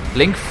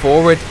 Blink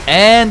forward,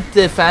 and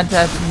the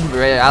Phantasm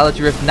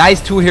Reality Rift. Nice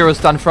 2 hero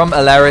stun from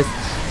Alaris,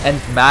 and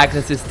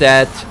Magnus is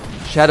dead.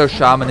 Shadow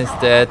Shaman is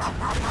dead,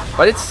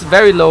 but it's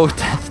very low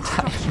death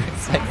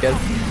timers, I guess.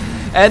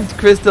 And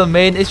Crystal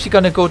Maiden, is she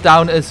gonna go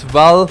down as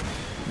well?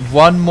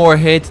 One more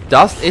hit.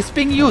 Dust is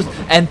being used,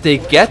 and they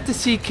get the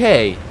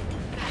CK.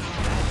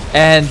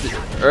 And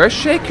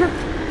Earthshaker?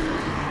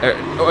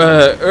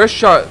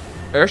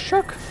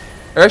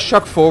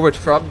 Earthshock forward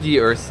from the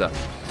Ursa.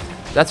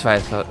 That's why I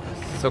thought.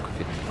 So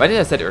confused. Why did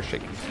I say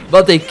Earthshaker?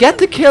 Well, they get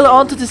the kill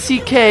onto the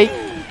CK,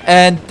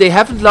 and they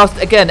haven't lost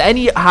again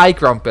any high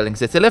ground buildings.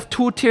 They still have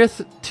 2 tier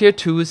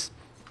 2s,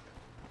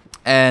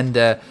 and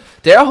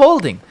they are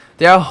holding.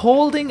 They are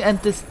holding, and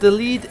the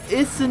lead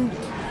isn't.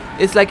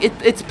 It's like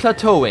it's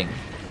plateauing.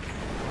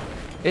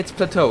 It's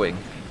plateauing.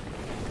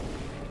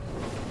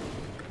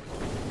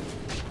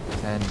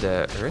 And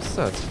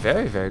Ursa is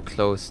very, very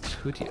close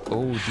to the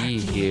OD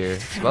here,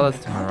 as well as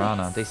the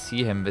Mirana. They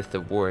see him with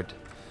the ward,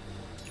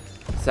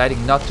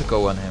 deciding not to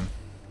go on him.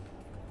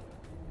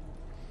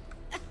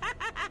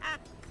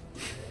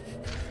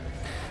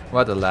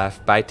 What a laugh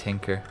by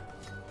Tinker.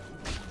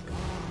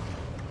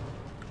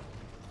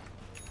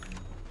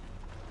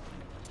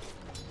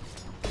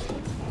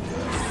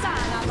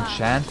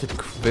 Enchanted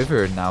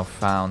Quiver now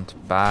found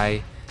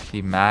by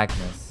the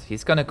Magnus.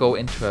 He's gonna go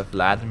into a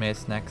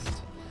Vladimir's next.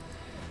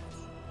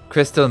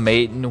 Crystal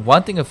Maiden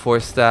wanting a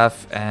Force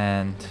Staff,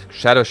 and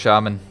Shadow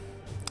Shaman.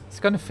 He's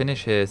gonna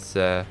finish his...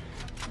 yeah,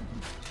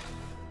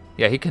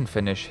 Yeah, he can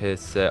finish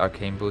his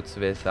arcane boots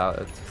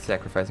without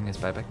sacrificing his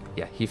buyback.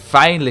 Yeah, he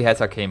finally has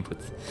arcane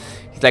boots.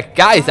 He's like,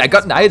 guys, I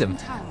got an item.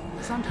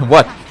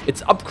 What?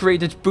 It's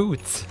upgraded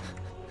boots.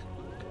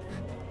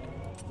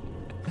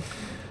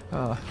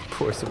 Oh,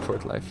 poor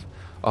support life.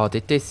 Oh,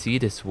 did they see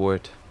this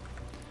ward?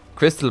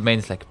 Crystal Main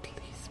is like,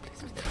 please,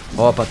 please, please.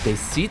 Oh, but they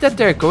see that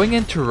they're going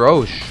into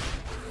Roche.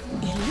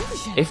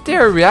 If they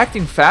are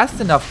reacting fast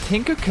enough,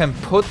 Tinker can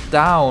put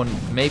down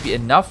maybe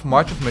enough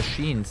March of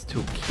Machines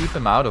to keep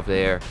him out of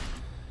there.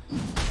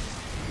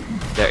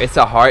 There is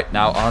a heart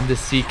now on the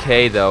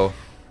CK though.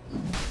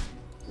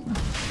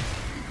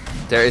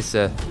 There is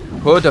a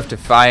Hood of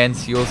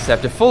Defiance, Yule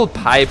Scepter, full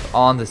pipe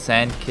on the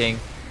Sand King.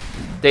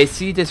 They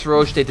see this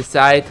Roche, they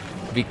decide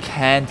we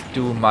can't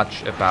do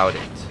much about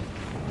it.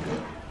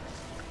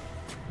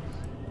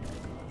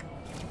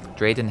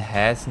 Drayden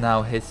has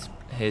now his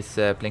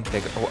blink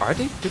dagger. Oh, are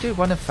they? Do they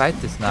want to fight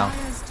this now?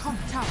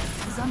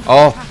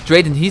 Oh,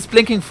 Drayden, he's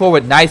blinking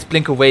forward. Nice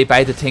blink away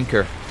by the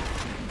Tinker.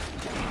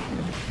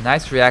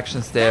 Nice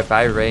reactions there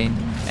by Rain.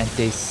 And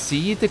they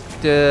see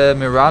the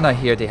Mirana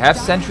here. They have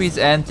sentries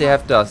and they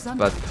have dust.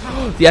 But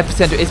the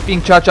epicenter is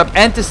being charged up.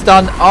 And the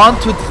stun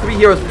onto 3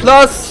 heroes.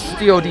 Plus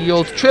the OD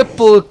ult.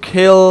 Triple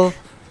kill.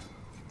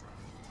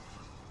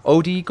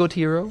 OD, good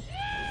hero.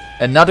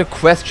 Another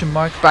question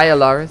mark by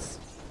Alaris.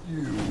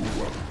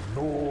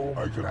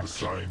 I can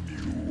assign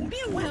you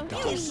to a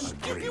task.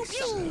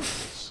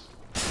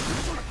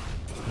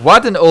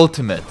 What an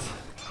ultimate.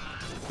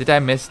 Did I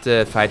miss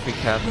the fight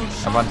recap?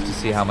 I wanted to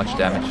see how much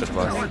damage it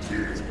was.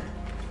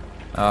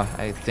 Oh,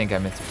 I think I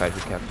missed the fight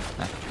recap.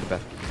 Ah, too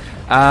bad.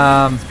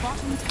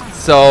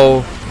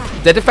 So,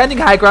 they're defending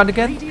high ground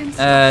again.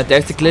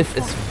 There's the glyph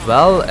as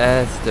well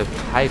as the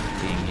pipe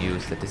being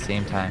used at the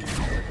same time.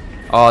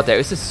 Oh, there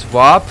is a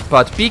swap,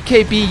 but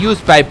BKB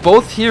used by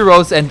both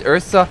heroes and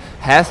Ursa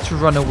has to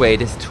run away.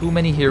 There's too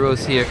many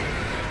heroes here.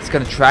 He's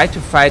gonna try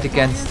to fight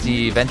against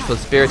the Vengeful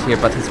Spirit here,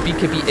 but his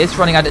BKB is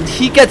running out and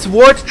he gets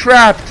ward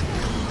trapped!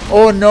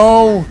 Oh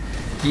no!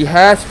 He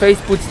has face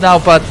boots now,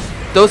 but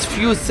those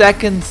few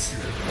seconds...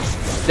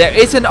 There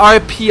is an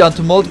RP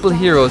onto multiple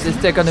heroes. Is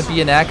there gonna be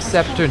an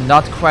Acceptor?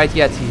 Not quite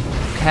yet. He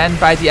can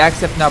buy the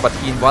Accept now, but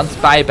he wants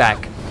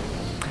buyback.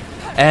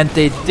 And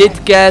they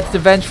did get the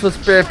Vengeful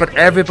Spirit, but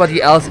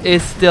everybody else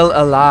is still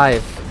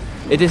alive.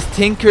 It is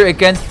Tinker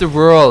against the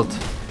world.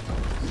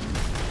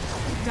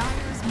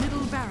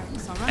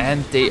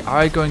 And they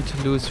are going to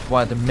lose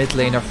the mid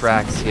lane of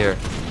Rax here.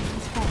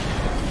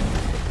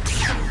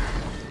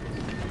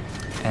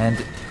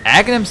 And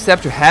Aghanim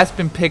Scepter has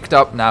been picked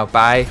up now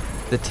by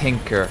the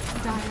Tinker.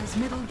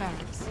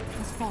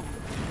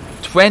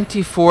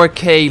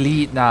 24k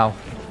lead now.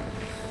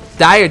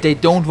 Dire, they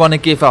don't want to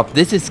give up.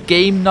 This is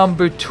game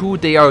number 2.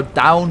 They are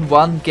down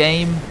 1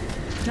 game.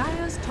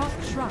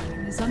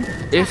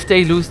 If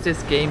they lose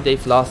this game,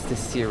 they've lost this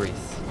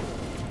series.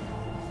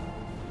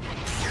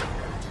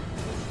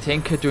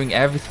 Tinker doing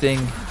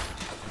everything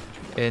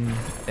in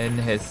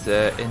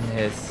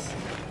his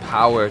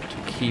power to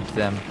keep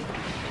them,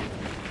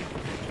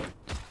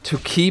 to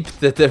keep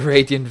the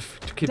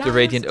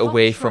Radiant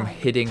away from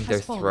hitting their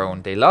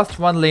throne. They lost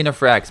 1 lane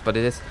of Rax, but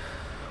it is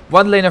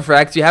 1 lane of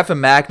Rax. You have a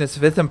Magnus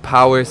with him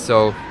power,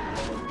 so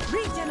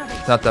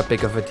it's not that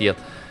big of a deal.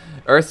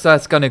 Ursa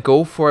is gonna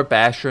go for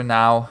Basher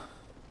now.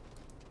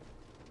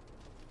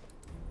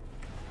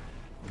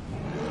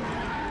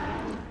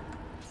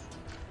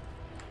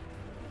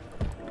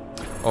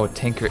 Oh,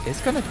 Tinker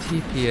is gonna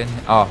TP in.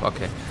 Oh,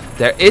 okay.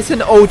 There is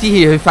an OD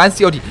here. He finds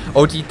the OD.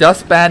 OD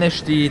does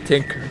banish the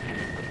Tinker.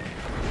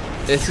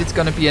 Is it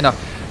gonna be enough?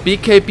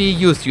 BKB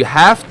used. You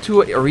have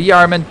to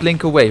rearm and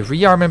blink away.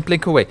 Rearm and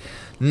blink away.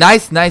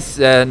 Nice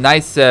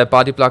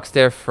body blocks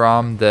there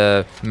from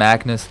the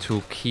Magnus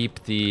to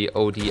keep the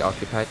OD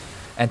occupied.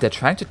 And they're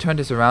trying to turn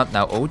this around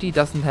now. OD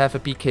doesn't have a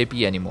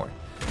BKB anymore.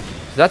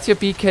 So that's your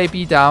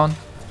BKB down.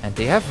 And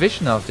they have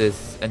vision of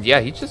this. And yeah,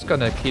 he's just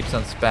gonna keep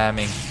on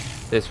spamming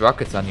this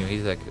rockets on you.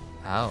 He's like,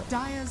 ow.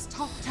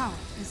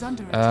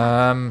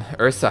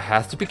 Ursa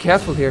has to be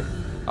careful here.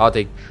 Oh,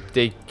 they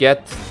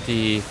get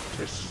the...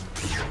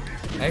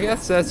 I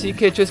guess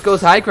CK just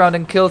goes high ground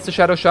and kills the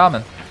Shadow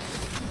Shaman.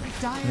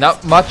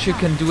 Not much you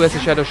can do as a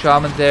Shadow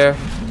Shaman there.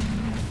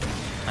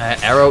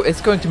 Arrow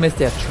is going to miss.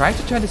 They're trying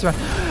to turn this around.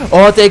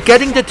 Oh, they're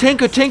getting the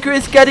Tinker. Tinker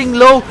is getting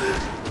low.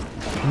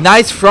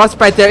 Nice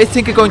Frostbite there. Is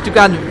Tinker going to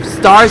gun?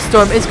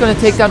 Starstorm is going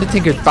to take down the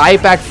Tinker.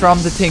 Buyback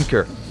from the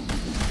Tinker.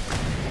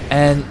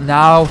 And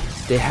now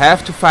they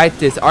have to fight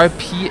this.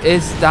 RP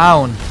is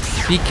down.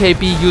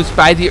 BKB used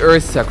by the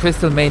Ursa.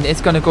 Crystal Main is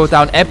going to go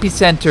down.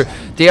 Epicenter.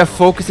 They are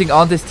focusing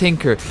on this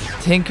Tinker.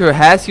 Tinker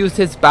has used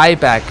his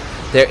buyback.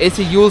 There is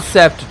a Yule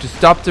Scepter to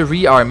stop the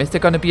rearm. Is there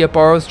going to be a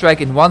Borrow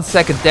Strike in 1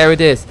 second? There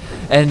it is.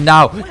 And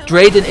now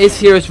Drayden is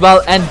here as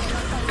well. And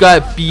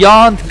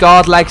beyond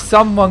God, like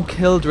someone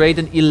killed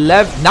Drayden.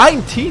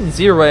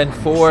 19-0 and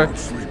 4.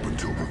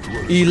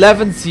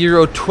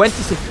 11-0,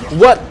 26.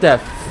 What the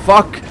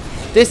fuck?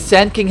 This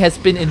Sand King has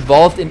been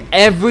involved in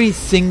every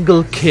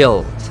single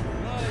kill.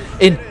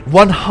 In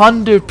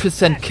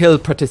 100% kill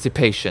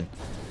participation.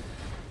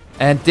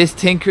 And this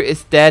Tinker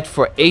is dead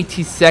for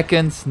 80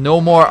 seconds. No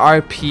more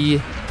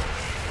RP.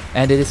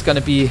 And it is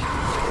gonna be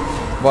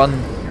one...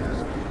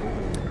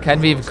 Can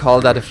we even call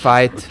that a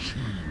fight?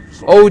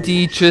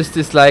 OD just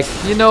is like,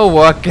 you know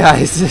what,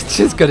 guys? It's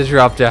just gonna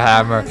drop the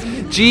hammer.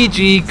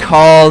 GG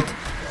called.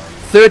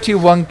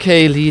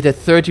 31k lead at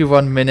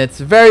 31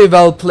 minutes. Very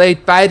well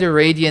played by the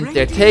Radiant.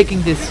 They're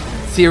taking this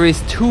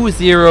series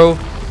 2-0.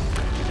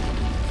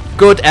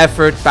 Good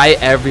effort by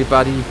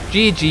everybody.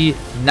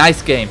 GG.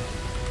 Nice game.